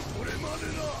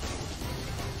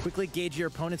 Quickly gauge your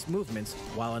opponent's movements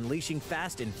while unleashing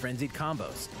fast and frenzied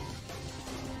combos.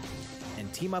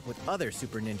 And team up with other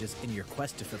super ninjas in your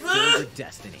quest to fulfill your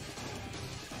destiny.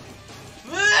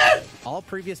 All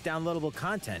previous downloadable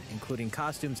content, including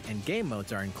costumes and game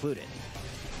modes, are included.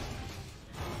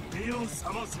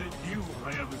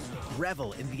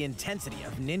 Revel in the intensity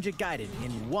of Ninja Gaiden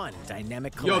in one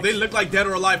dynamic collection. Yo, they look like Dead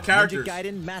or Alive characters. Ninja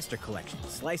Gaiden Master Collection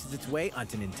slices its way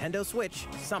onto Nintendo Switch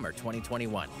summer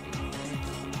 2021.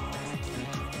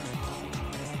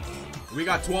 We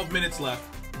got 12 minutes left.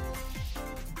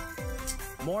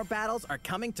 More battles are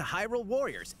coming to Hyrule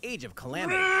Warriors Age of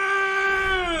Calamity.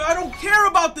 I don't care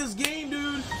about this game,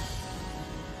 dude.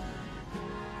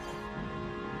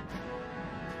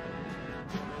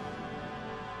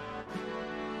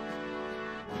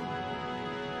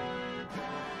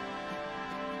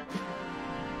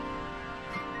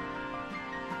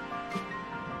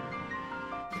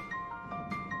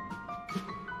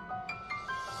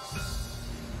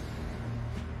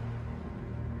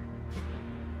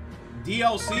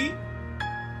 DLC?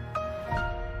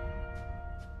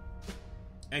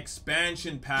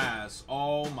 Expansion Pass.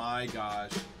 Oh my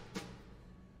gosh.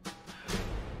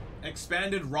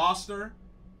 Expanded roster.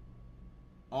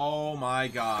 Oh my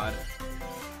god.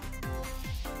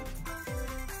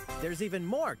 There's even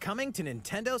more coming to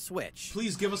Nintendo Switch.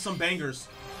 Please give us some bangers.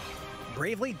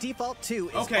 Bravely Default 2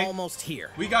 is almost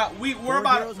here. We're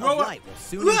about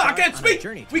I can't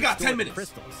speak. We got 10 minutes.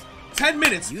 Crystals. 10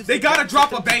 minutes. They gotta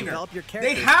drop a banger.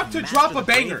 They have to drop a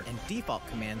banger. And default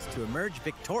commands to emerge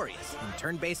victorious in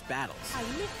turn-based battles. I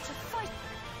live to fight.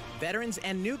 Veterans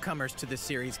and newcomers to the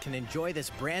series can enjoy this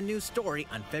brand new story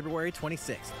on February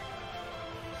 26th.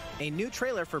 A new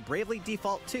trailer for Bravely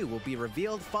Default 2 will be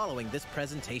revealed following this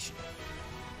presentation.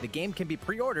 The game can be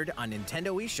pre-ordered on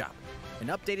Nintendo eShop. An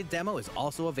updated demo is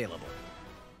also available.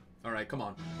 All right, come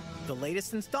on. The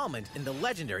latest installment in the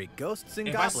legendary Ghosts and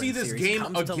If I Goblins see this series game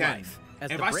comes to again, life,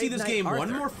 as if the I see brave this knight game one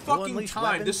Arthur more will fucking unleash time,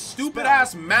 weapons, this stupid spells,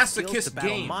 ass and skills to masochist battle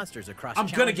game, monsters across I'm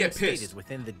gonna get challenging pissed. stages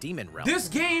within the demon realm. This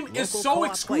game is Local so co-op play is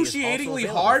also excruciatingly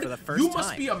available hard. for the first You must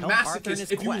time. be a Help Arthur in his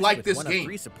masochist if you quest like with this one game. Of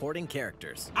 3 supporting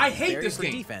characters. I hate Barry this for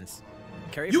game. Defense,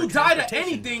 Carrie You for die to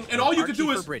transportation, anything, and all you can Archie do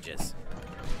for is bridges.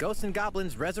 Ghosts and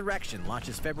Goblins Resurrection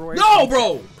launches February. No, 25th.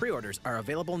 bro! Pre-orders are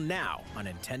available now on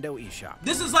Nintendo eShop.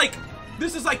 This is like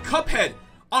Cuphead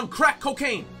on crack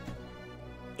cocaine.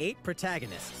 8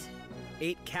 protagonists,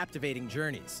 8 captivating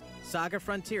journeys. Saga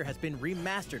Frontier has been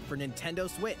remastered for Nintendo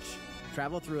Switch.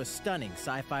 Travel through a stunning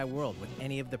sci-fi world with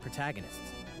any of the protagonists,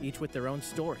 each with their own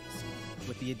stories.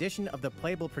 With the addition of the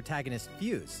playable protagonist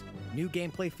Fuse, new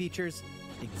gameplay features,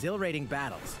 exhilarating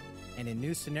battles, and a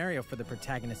new scenario for the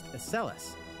protagonist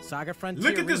Acellus, Saga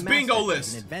Frontier Look at this Remastered bingo is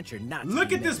list. an adventure not to Look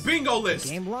be at this missed. bingo list.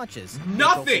 The game launches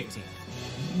Nothing. April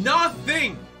 15th.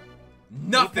 Nothing.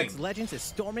 Apex Legends is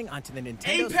storming onto the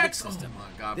Nintendo Apex? Switch system. Oh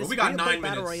my god, This but we got free-to-play 9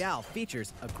 Battle minutes. Royale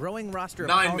features a growing roster of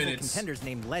 9 powerful minutes. contenders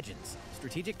named Legends,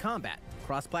 strategic combat,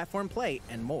 cross-platform play,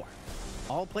 and more.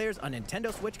 All players on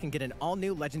Nintendo Switch can get an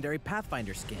all-new Legendary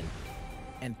Pathfinder skin,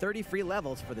 and 30 free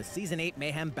levels for the Season 8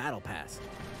 Mayhem Battle Pass.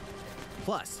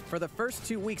 Plus, for the first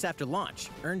 2 weeks after launch,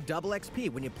 earn double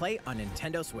XP when you play on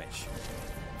Nintendo Switch.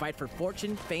 Fight for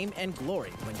fortune, fame, and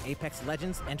glory when Apex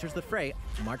Legends enters the fray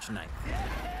March 9th.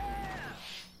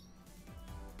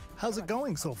 How's it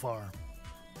going so far?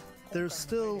 There's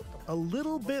still a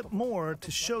little bit more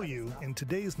to show you in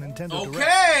today's Nintendo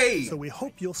Direct, so we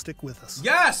hope you'll stick with us.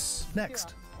 Yes!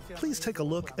 Next, please take a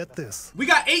look at this. We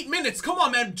got 8 minutes. Come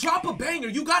on, man. Drop a banger.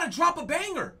 You gotta drop a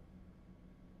banger.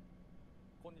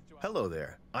 Hello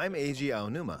there. I'm Eiji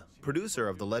Aonuma, producer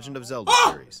of the Legend of Zelda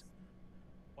series.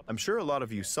 I'm sure a lot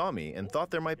of you saw me and thought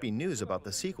there might be news about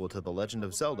the sequel to the Legend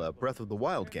of Zelda Breath of the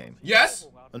Wild game. Yes?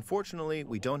 Unfortunately,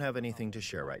 we don't have anything to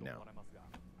share right now.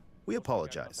 We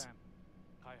apologize.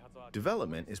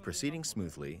 Development is proceeding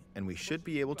smoothly, and we should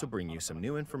be able to bring you some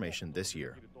new information this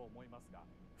year.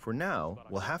 For now,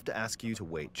 we'll have to ask you to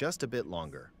wait just a bit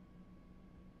longer.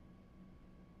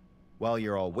 While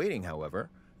you're all waiting, however,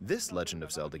 this Legend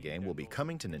of Zelda game will be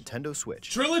coming to Nintendo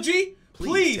Switch. Trilogy?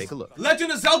 Please take a look.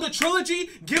 Legend of Zelda Trilogy?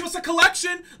 Give us a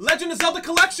collection. Legend of Zelda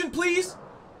Collection, please.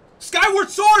 Skyward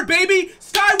Sword, baby.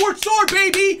 Skyward Sword,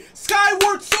 baby.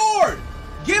 Skyward Sword.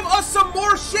 Give us some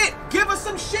more shit. Give us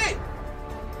some shit.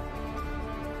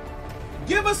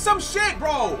 Give us some shit,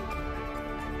 bro.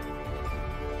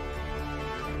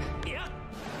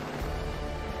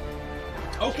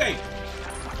 Okay.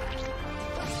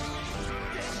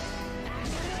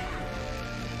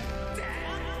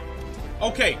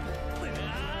 Okay.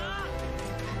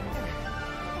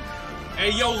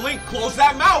 Hey, yo, Link, close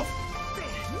that mouth.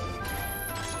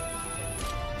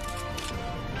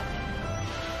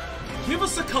 Give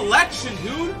us a collection,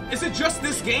 dude. Is it just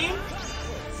this game?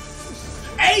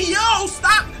 Hey, yo,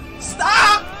 stop.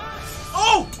 Stop.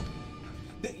 Oh.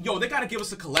 Yo, they gotta give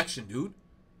us a collection, dude.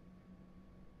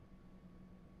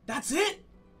 That's it?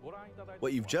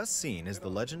 What you've just seen is The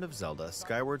Legend of Zelda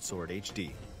Skyward Sword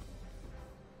HD.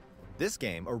 This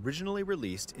game originally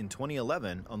released in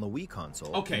 2011 on the Wii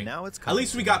console, and now it's coming at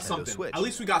least we got to Nintendo something. Switch. At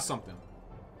least we got something.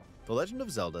 The Legend of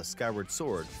Zelda Skyward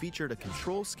Sword featured a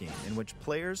control scheme in which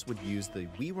players would use the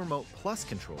Wii Remote Plus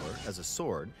controller as a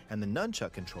sword and the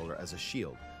Nunchuck controller as a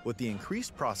shield. With the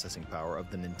increased processing power of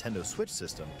the Nintendo Switch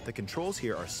system, the controls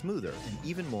here are smoother and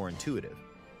even more intuitive.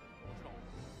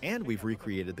 And we've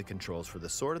recreated the controls for the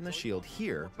sword and the shield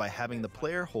here by having the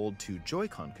player hold 2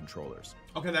 Joy-Con controllers.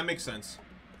 Okay, that makes sense.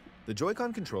 The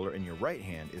Joy-Con controller in your right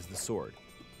hand is the sword.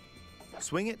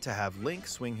 Swing it to have Link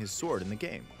swing his sword in the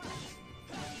game.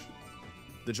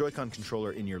 The Joy-Con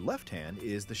controller in your left hand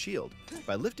is the shield.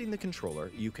 By lifting the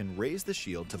controller, you can raise the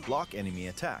shield to block enemy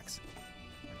attacks.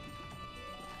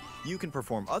 You can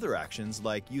perform other actions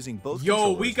like using both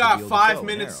controllers. Yo, we got 5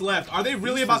 minutes left. Are they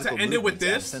really about to end it with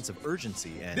this? Sense of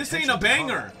urgency and this ain't a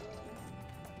banger.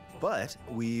 But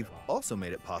we've also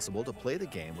made it possible to play the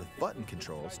game with button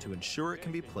controls to ensure it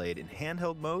can be played in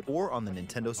handheld mode or on the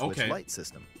Nintendo Switch Lite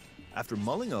system. After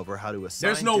mulling over how to assign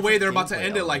there's no way they're about to gameplay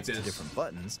end it like elements to this. different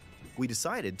buttons, we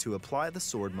decided to apply the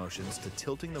sword motions to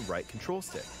tilting the right control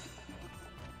stick.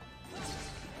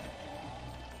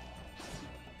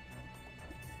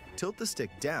 Tilt the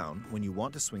stick down when you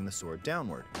want to swing the sword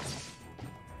downward.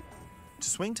 To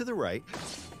swing to the right,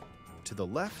 to the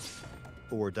left,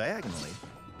 or diagonally,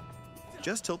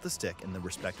 just tilt the stick in the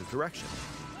respective direction.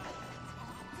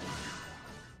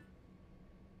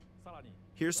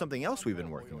 Here's something else we've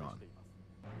been working on.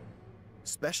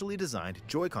 Specially designed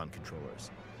Joy-Con controllers.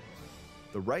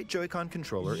 The right Joy-Con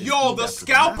controller is yo, the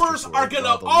scalpers are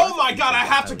gonna. Oh my god, I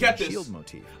have to get this.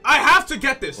 I have to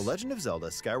get this. The Legend of Zelda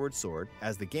Skyward Sword,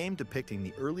 as the game depicting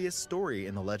the earliest story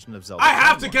in the Legend of Zelda. I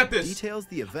have to get this. Details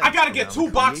the events. I gotta get 2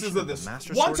 boxes of this.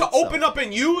 One to open up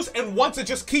and use, and one to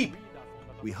just keep.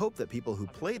 We hope that people who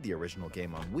played the original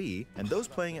game on Wii and those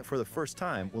playing it for the first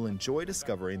time will enjoy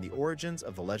discovering the origins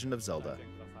of The Legend of Zelda.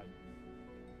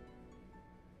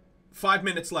 5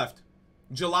 minutes left.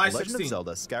 July 16th. Legend of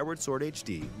Zelda Skyward Sword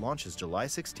HD launches July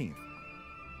 16th.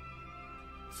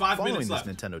 5 Following minutes this left.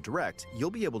 Nintendo Direct,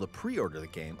 you'll be able to pre-order the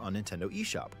game on Nintendo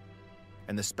eShop.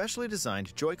 And the specially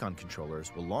designed Joy-Con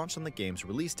controllers will launch on the game's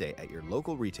release day at your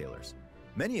local retailers.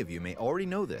 Many of you may already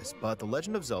know this, but The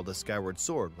Legend of Zelda Skyward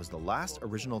Sword was the last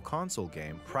original console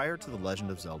game prior to The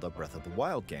Legend of Zelda Breath of the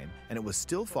Wild game, and it was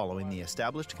still following the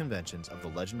established conventions of The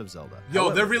Legend of Zelda. Yo,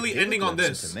 However, they're really it gave a ending on glimpse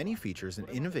this. into many features and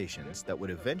innovations that would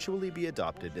eventually be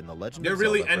adopted in The Legend They're of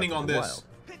Zelda really ending Breath on of the this.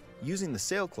 Wild. Using the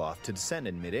sailcloth to descend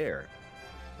in midair,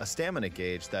 a stamina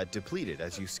gauge that depleted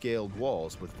as you scaled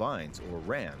walls with vines or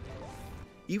ran.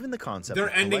 Even the concept They're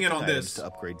of ending it collecting on items this. to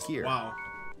upgrade gear. Wow.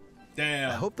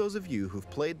 Damn. I hope those of you who've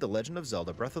played The Legend of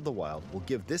Zelda Breath of the Wild will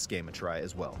give this game a try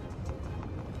as well.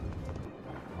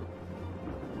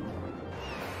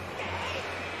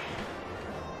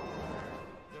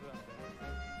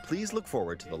 please look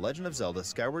forward to The Legend of Zelda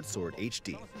Skyward Sword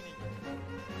HD.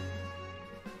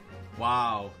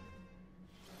 Wow.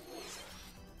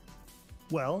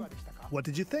 Well, what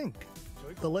did you think?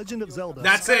 The Legend of Zelda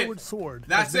That's Skyward it. Sword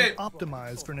That's has been it.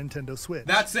 optimized for Nintendo Switch.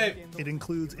 That's it. It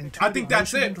includes I intuitive think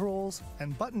that's motion it. controls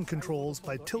and button controls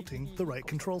by tilting the right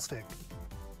control stick.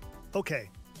 Okay,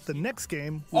 the next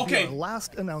game will be our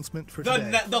last announcement for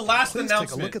today. The last Please announcement.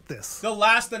 take a look at this. The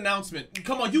last announcement.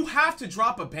 Come on, you have to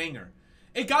drop a banger.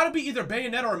 It gotta be either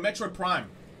Bayonetta or Metroid Prime.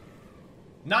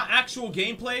 Not actual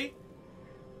gameplay.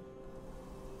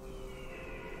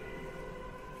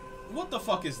 What the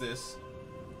fuck is this?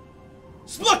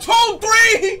 Splatoon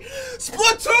 3!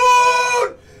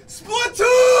 Splatoon!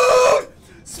 Splatoon!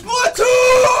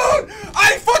 Splatoon!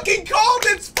 I fucking called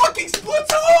it! Fucking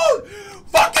Splatoon!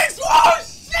 Fucking oh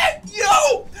shit!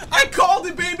 Yo! I called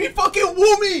it, baby! Fucking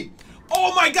Woomy!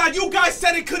 Oh my god, you guys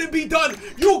said it couldn't be done!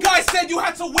 You guys said you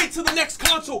had to wait till the next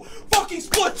console! Fucking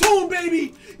Splatoon,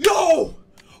 baby! Yo!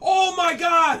 Oh my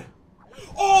god!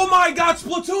 Oh my god,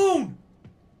 Splatoon!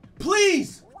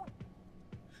 Please!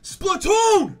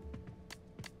 Splatoon!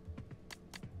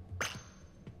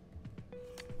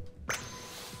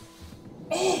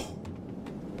 Oh!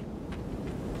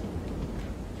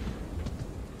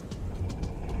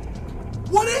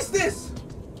 What is this?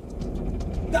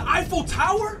 The Eiffel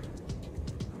Tower?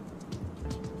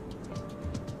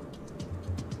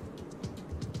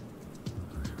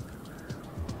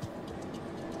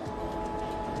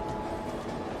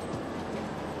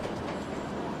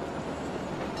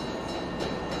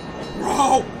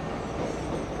 Bro!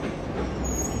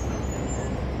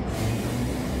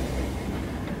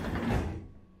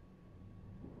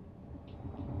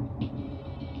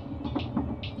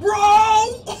 Bro!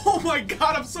 Oh my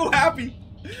god, I'm so happy.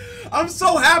 I'm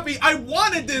so happy. I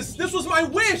wanted this. This was my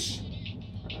wish.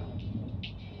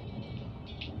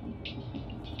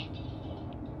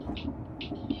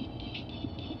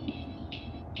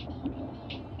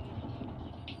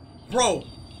 Bro.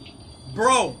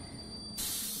 Bro.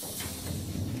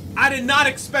 I did not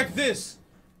expect this.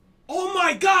 Oh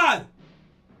my god.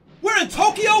 We're in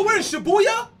Tokyo? We're in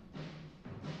Shibuya?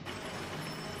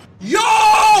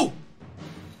 Yo!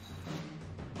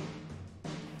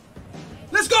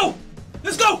 Let's go!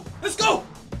 Let's go! Let's go!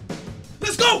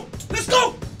 Let's go! Let's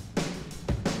go!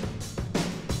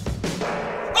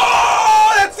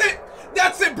 Oh, that's it!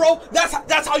 That's it, bro!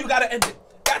 That's how you gotta end it.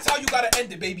 That's how you gotta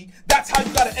end it, baby. That's how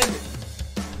you gotta end it.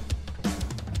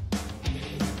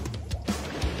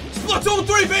 Splatoon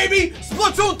 3, baby!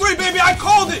 Splatoon 3, baby! I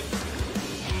called it!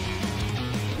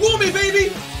 Woo me,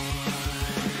 baby!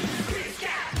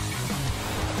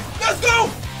 Let's go!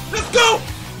 Let's go!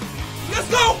 Let's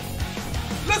go!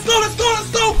 Let's go! Let's go!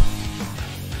 Let's go!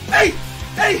 Hey!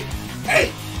 Hey!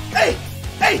 Hey! Hey!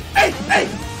 Hey! Hey! Hey!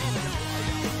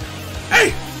 Hey!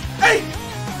 Hey!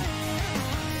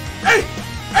 Hey!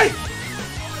 Hey!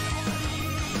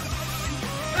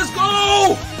 Let's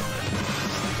go!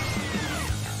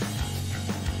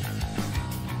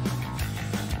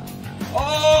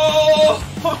 Oh!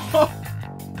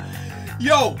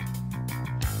 Yo!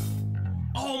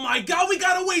 Oh my god, we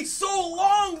gotta wait so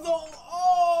long though!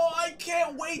 Oh, I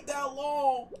can't wait that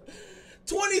long!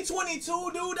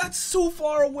 2022, dude, that's too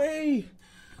far away!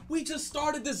 We just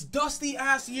started this dusty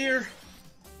ass year.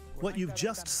 What you've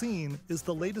just seen is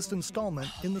the latest installment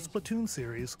in the Splatoon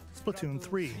series, Splatoon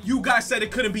 3. You guys said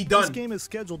it couldn't be done. This game is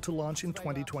scheduled to launch in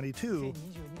 2022,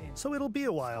 so it'll be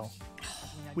a while.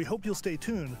 We hope you'll stay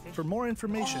tuned for more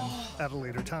information at a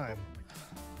later time.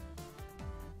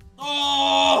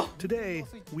 Today,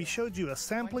 we showed you a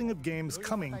sampling of games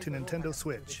coming to Nintendo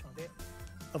Switch.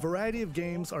 A variety of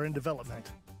games are in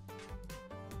development.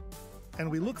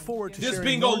 And we look forward to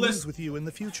sharing more news with you in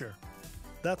the future.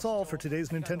 That's all for today's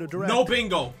Nintendo Direct. No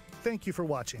bingo. Thank you for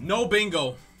watching. No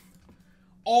bingo.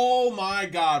 Oh my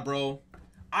god, bro.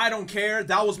 I don't care.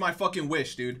 That was my fucking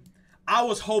wish, dude. I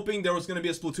was hoping there was going to be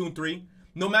a Splatoon 3.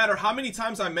 No matter how many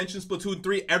times I mentioned Splatoon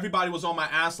 3, everybody was on my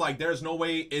ass like there's no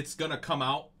way it's going to come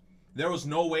out. There was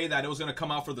no way that it was going to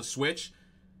come out for the Switch.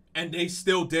 And they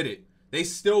still did it. They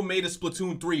still made a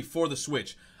Splatoon 3 for the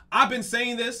Switch. I've been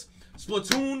saying this.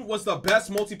 Splatoon was the best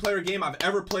multiplayer game I've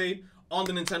ever played on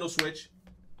the Nintendo Switch.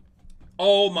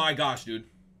 Oh my gosh, dude.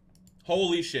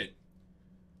 Holy shit.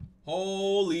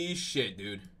 Holy shit,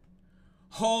 dude.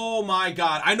 Oh my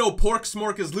god. I know Pork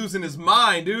Smork is losing his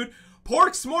mind, dude.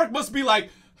 Pork Smork must be like,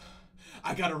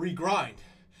 I gotta regrind.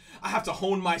 I have to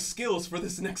hone my skills for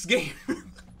this next game.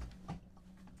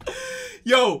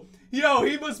 Yo,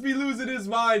 he must be losing his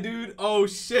mind, dude. Oh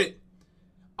shit.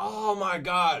 Oh my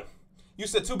god. You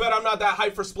said too bad I'm not that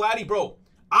hyped for Splatty, bro.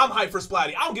 I'm hyped for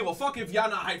Splatty. I don't give a fuck if y'all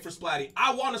not hyped for Splatty.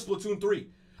 I want a Splatoon 3.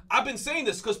 I've been saying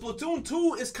this because Splatoon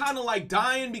 2 is kind of like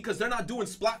dying because they're not doing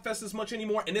Splatfest as much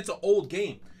anymore, and it's an old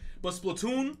game. But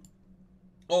Splatoon,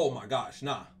 oh my gosh,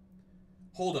 nah.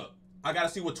 Hold up. I gotta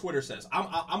see what Twitter says. I'm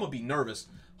gonna be nervous.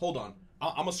 Hold on.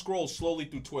 I'm gonna scroll slowly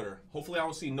through Twitter. Hopefully I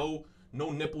don't see no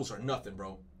nipples or nothing,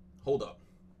 bro. Hold up.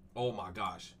 Oh my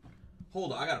gosh.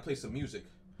 Hold on. I gotta play some music.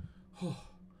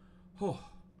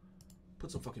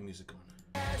 Put some fucking music on.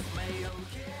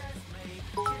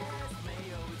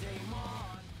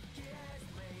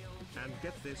 And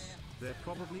get this, they're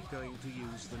probably going to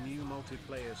use the new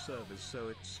multiplayer service, so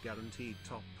it's guaranteed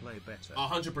top play better.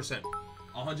 100%.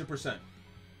 100%.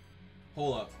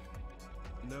 Hold up.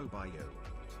 No bio.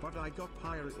 But I got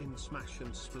Pyre in Smash,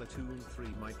 and Splatoon 3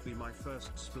 might be my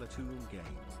first Splatoon game.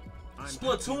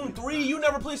 Splatoon 3? You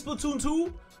never played Splatoon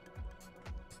 2?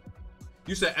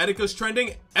 You said Etika's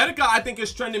trending? Etika, I think,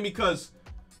 is trending because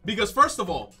first of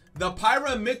all, the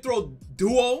Pyra and Mythro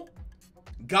duo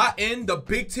got in the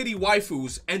big titty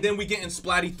waifus, and then we get in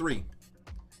Splatty 3.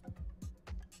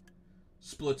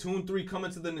 Splatoon 3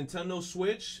 coming to the Nintendo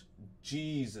Switch?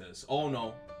 Jesus. Oh,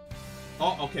 no.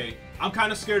 Oh, okay. I'm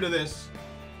kind of scared of this.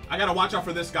 I gotta watch out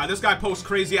for this guy. This guy posts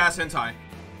crazy-ass hentai.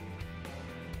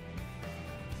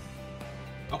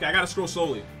 Okay, I gotta scroll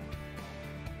slowly.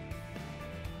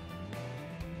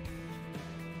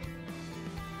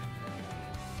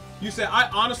 You said, I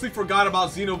honestly forgot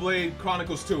about Xenoblade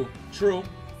Chronicles 2. True.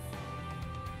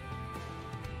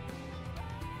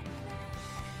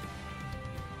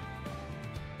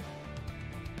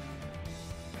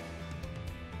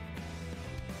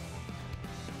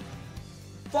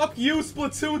 Fuck you,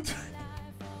 Splatoon.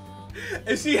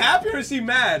 Is she happy or is she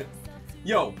mad?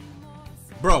 Yo,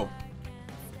 bro.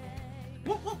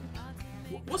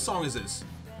 What song is this?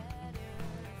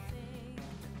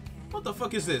 What the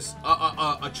fuck is this?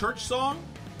 A church song?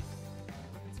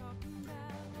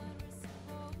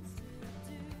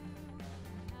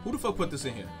 Who the fuck put this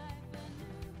in here?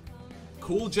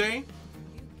 Cool J?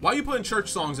 Why are you putting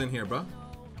church songs in here, bro?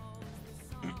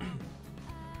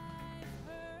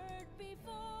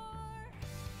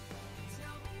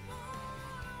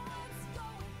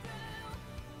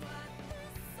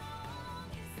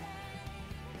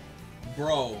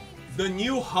 Bro, the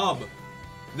new hub.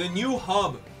 The new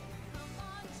hub.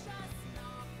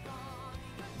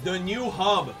 The new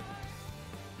hub.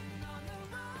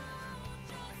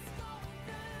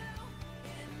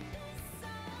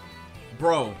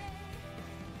 Bro.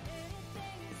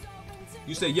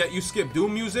 You say, yeah, you skip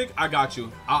Doom music? I got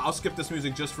you. I'll skip this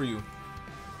music just for you.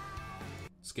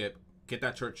 Skip. Get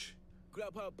that church.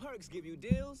 Grubhub Perks give you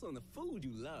deals on the food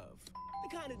you love.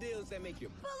 The kind of deals that make you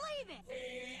believe it.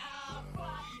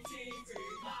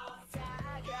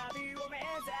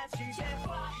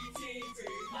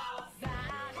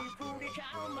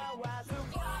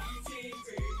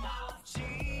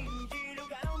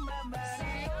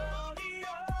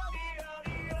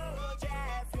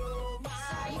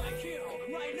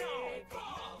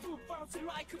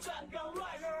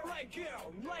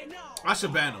 I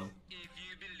should ban him.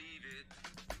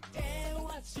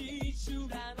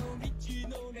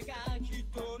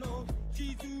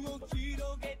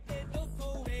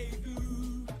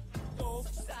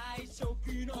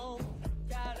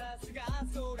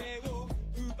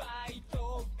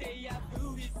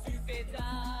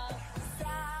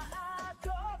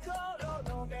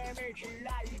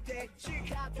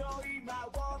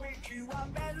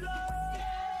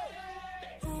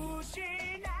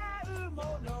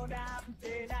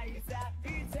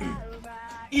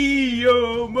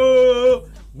 Iyomo,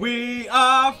 we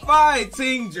are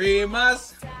fighting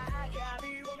dreamers.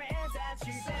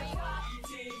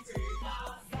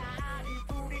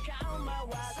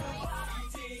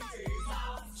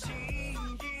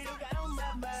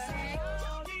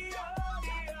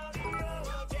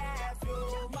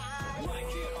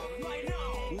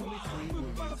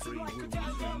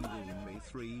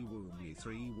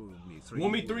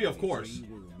 Woomy 3, of course.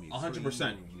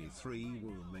 100%.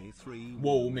 Woomy 3,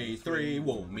 Woomy 3,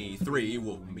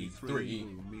 Woomy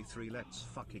 3. Let's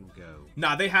fucking go.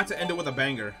 Nah, they had to end it with a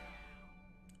banger.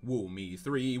 Woomy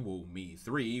 3, Woomy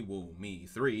 3, Woomy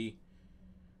 3.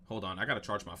 Hold on, I gotta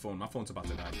charge my phone. My phone's about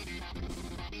to die.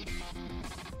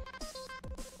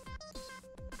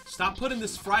 Stop putting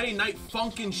this Friday night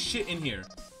funkin' shit in here.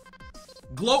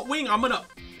 Gloat Wing, I'm gonna...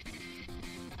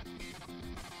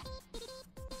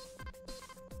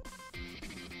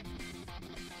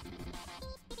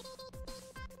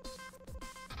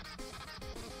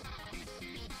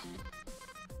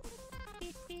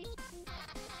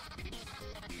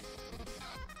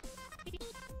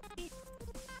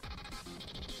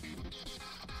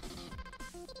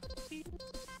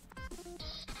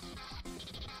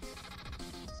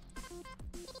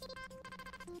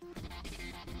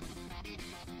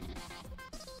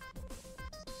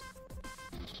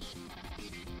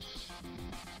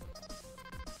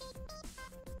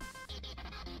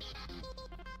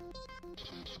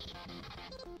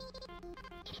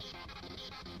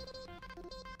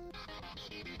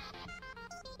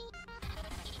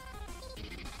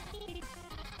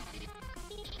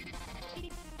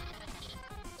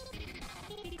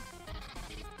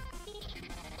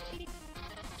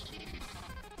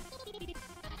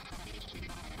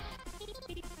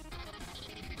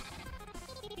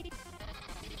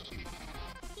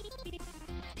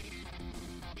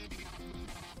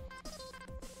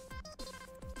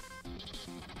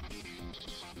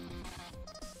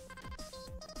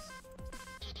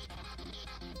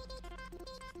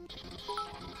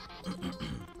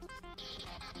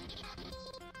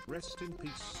 Rest in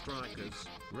peace, Strikers.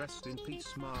 Rest in peace,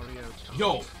 Mario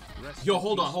Kart. Yo,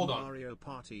 hold on. Mario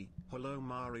Party. Hello,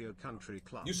 Mario Country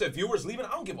Club. You said viewers leaving?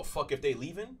 I don't give a fuck if they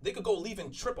leaving. They could go leave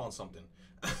and trip on something.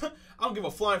 I don't give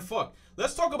a flying fuck.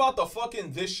 Let's talk about the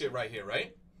fucking this shit right here,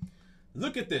 right?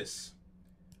 Look at this.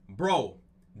 Bro,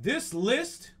 this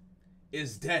list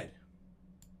is dead.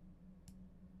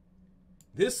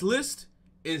 This list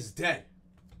is dead.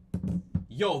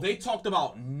 Yo, they talked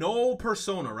about no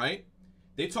Persona, right?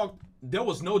 There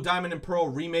was no Diamond and Pearl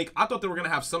remake. I thought they were going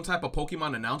to have some type of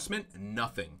Pokemon announcement.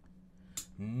 Nothing.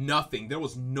 There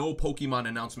was no Pokemon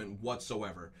announcement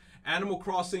whatsoever. Animal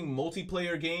Crossing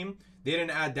multiplayer game, they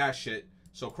didn't add that shit.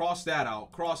 So cross that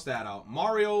out.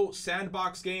 Mario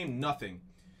sandbox game, nothing.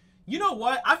 You know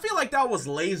what? I feel like that was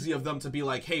lazy of them to be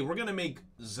like, hey, we're going to make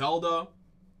Zelda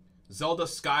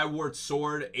Skyward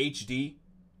Sword HD.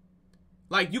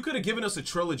 Like, you could have given us a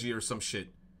trilogy or some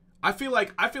shit. I feel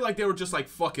like they were just like,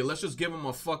 fuck it, let's just give them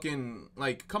a fucking,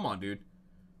 like, come on, dude.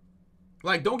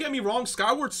 Like, don't get me wrong,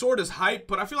 Skyward Sword is hype,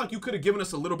 but I feel like you could have given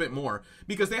us a little bit more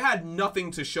because they had nothing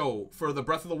to show for the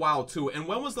Breath of the Wild 2. And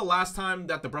when was the last time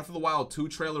that the Breath of the Wild 2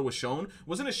 trailer was shown?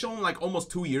 Wasn't it shown like almost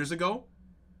 2 years ago?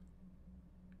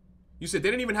 You said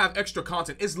they didn't even have extra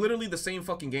content. It's literally the same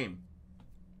fucking game.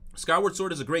 Skyward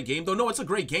Sword is a great game, though. No, it's a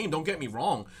great game, don't get me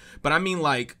wrong. But I mean,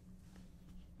 like,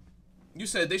 you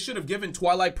said they should have given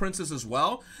Twilight Princess as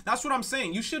well. That's what I'm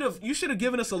saying. You should have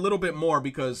given us a little bit more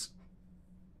because,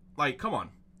 like, come on.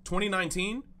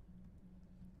 2019?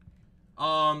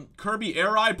 Kirby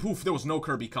Air Ride? Poof, there was no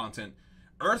Kirby content.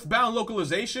 Earthbound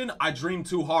localization? I dreamed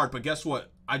too hard, but guess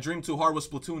what? I dreamed too hard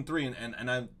with Splatoon 3 and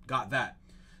I got that.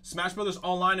 Smash Brothers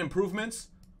Online improvements?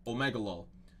 Omega Lol.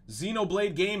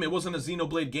 Xenoblade game? It wasn't a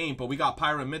Xenoblade game, but we got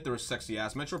Pyra Mythra's sexy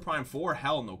ass. Metro Prime 4?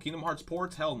 Hell no. Kingdom Hearts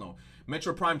ports? Hell no.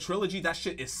 Metro Prime Trilogy? That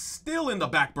shit is still in the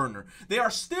back burner. They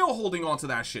are still holding on to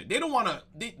that shit. They don't want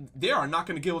to... They are not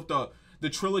going to give up the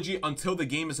trilogy until the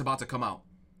game is about to come out.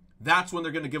 That's when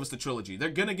they're going to give us the trilogy. They're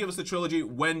going to give us the trilogy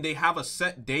when they have a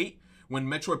set date, when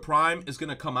Metroid Prime is going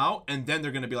to come out, and then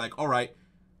they're going to be like, all right,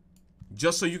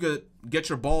 just so you could get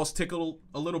your balls tickled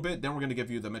a little bit, then we're going to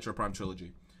give you the Metroid Prime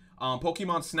trilogy.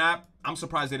 Pokemon Snap, I'm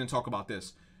surprised they didn't talk about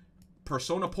this.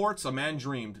 Persona ports, a man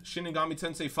dreamed. Shin Megami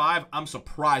Tensei 5, I'm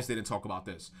surprised they didn't talk about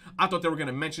this. I thought they were going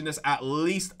to mention this at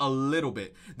least a little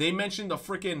bit. They mentioned the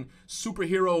freaking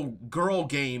superhero girl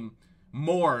game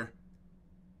more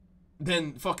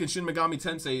than fucking Shin Megami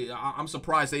Tensei. I'm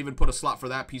surprised they even put a slot for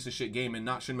that piece of shit game and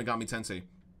not Shin Megami Tensei.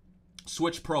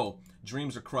 Switch Pro,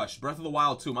 dreams are crushed. Breath of the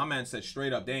Wild 2, my man said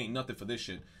straight up, they ain't nothing for this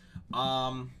shit.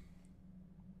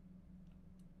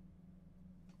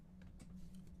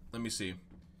 Let me see.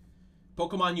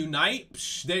 Pokemon Unite,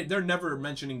 psh, they're never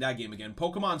mentioning that game again.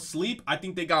 Pokemon Sleep, I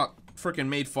think they got freaking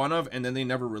made fun of and then they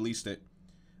never released it.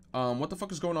 What the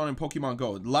fuck is going on in Pokemon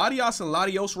Go? Latios and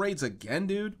Latios raids again,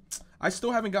 dude? I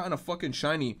still haven't gotten a fucking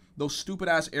shiny. Those stupid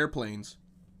ass airplanes.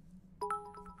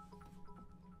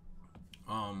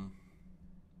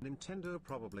 Nintendo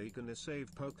probably gonna save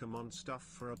Pokemon stuff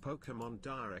for a Pokemon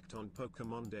Direct on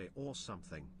Pokemon Day or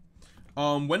something.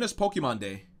 When is Pokemon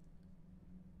Day?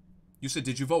 You said,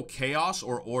 did you vote Chaos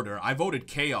or Order? I voted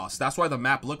Chaos. That's why the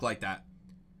map looked like that.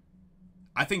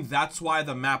 I think that's why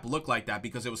the map looked like that,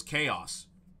 because it was Chaos.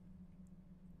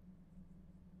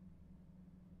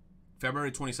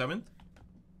 February 27th?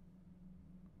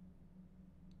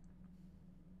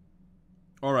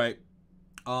 Alright.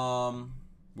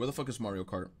 Where the fuck is Mario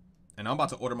Kart? And I'm about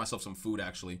to order myself some food,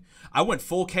 actually. I went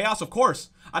full Chaos, of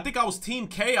course. I think I was Team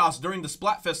Chaos during the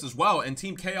Splatfest as well, and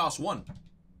Team Chaos won.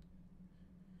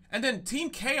 And then Team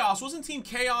Chaos, wasn't Team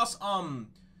Chaos, the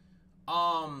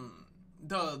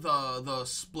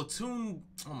Splatoon,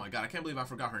 oh my god, I can't believe I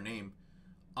forgot her name.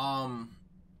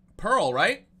 Pearl,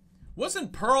 right?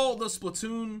 Wasn't Pearl the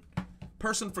Splatoon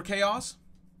person for Chaos?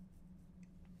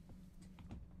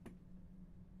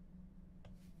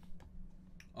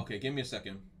 Okay, give me a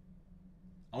second.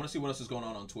 I want to see what else is going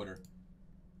on Twitter.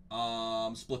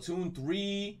 Splatoon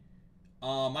 3.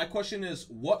 My question is,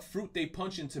 what fruit they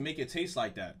punch in to make it taste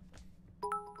like that?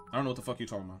 I don't know what the fuck you're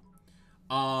talking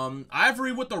about.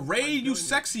 Ivory with the raid, you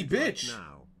sexy bitch.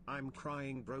 Now, I'm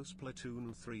crying, bro.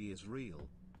 Splatoon 3 is real.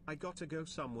 I gotta go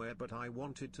somewhere, but I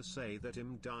wanted to say that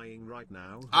I'm dying right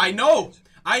now. I know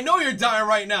you're dying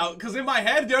right now, because in my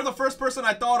head, they're the first person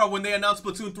I thought of when they announced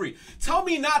Splatoon 3. Tell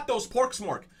me not those pork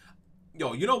smork.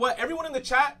 Yo, you know what? Everyone in the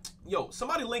chat, yo,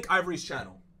 somebody link Ivory's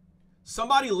channel.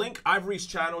 Somebody link Ivory's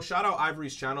channel. Shout out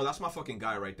Ivory's channel. That's my fucking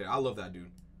guy right there. I love that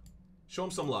dude. Show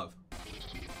him some love.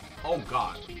 Oh,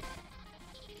 God.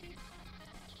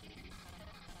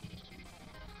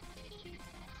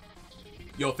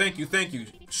 Yo, thank you, thank you.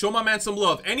 Show my man some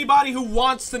love. Anybody who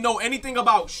wants to know anything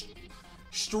about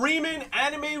streaming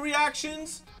anime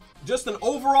reactions, just an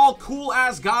overall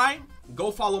cool-ass guy,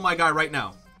 go follow my guy right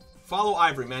now. Follow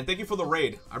Ivory, man. Thank you for the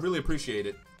raid. I really appreciate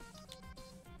it.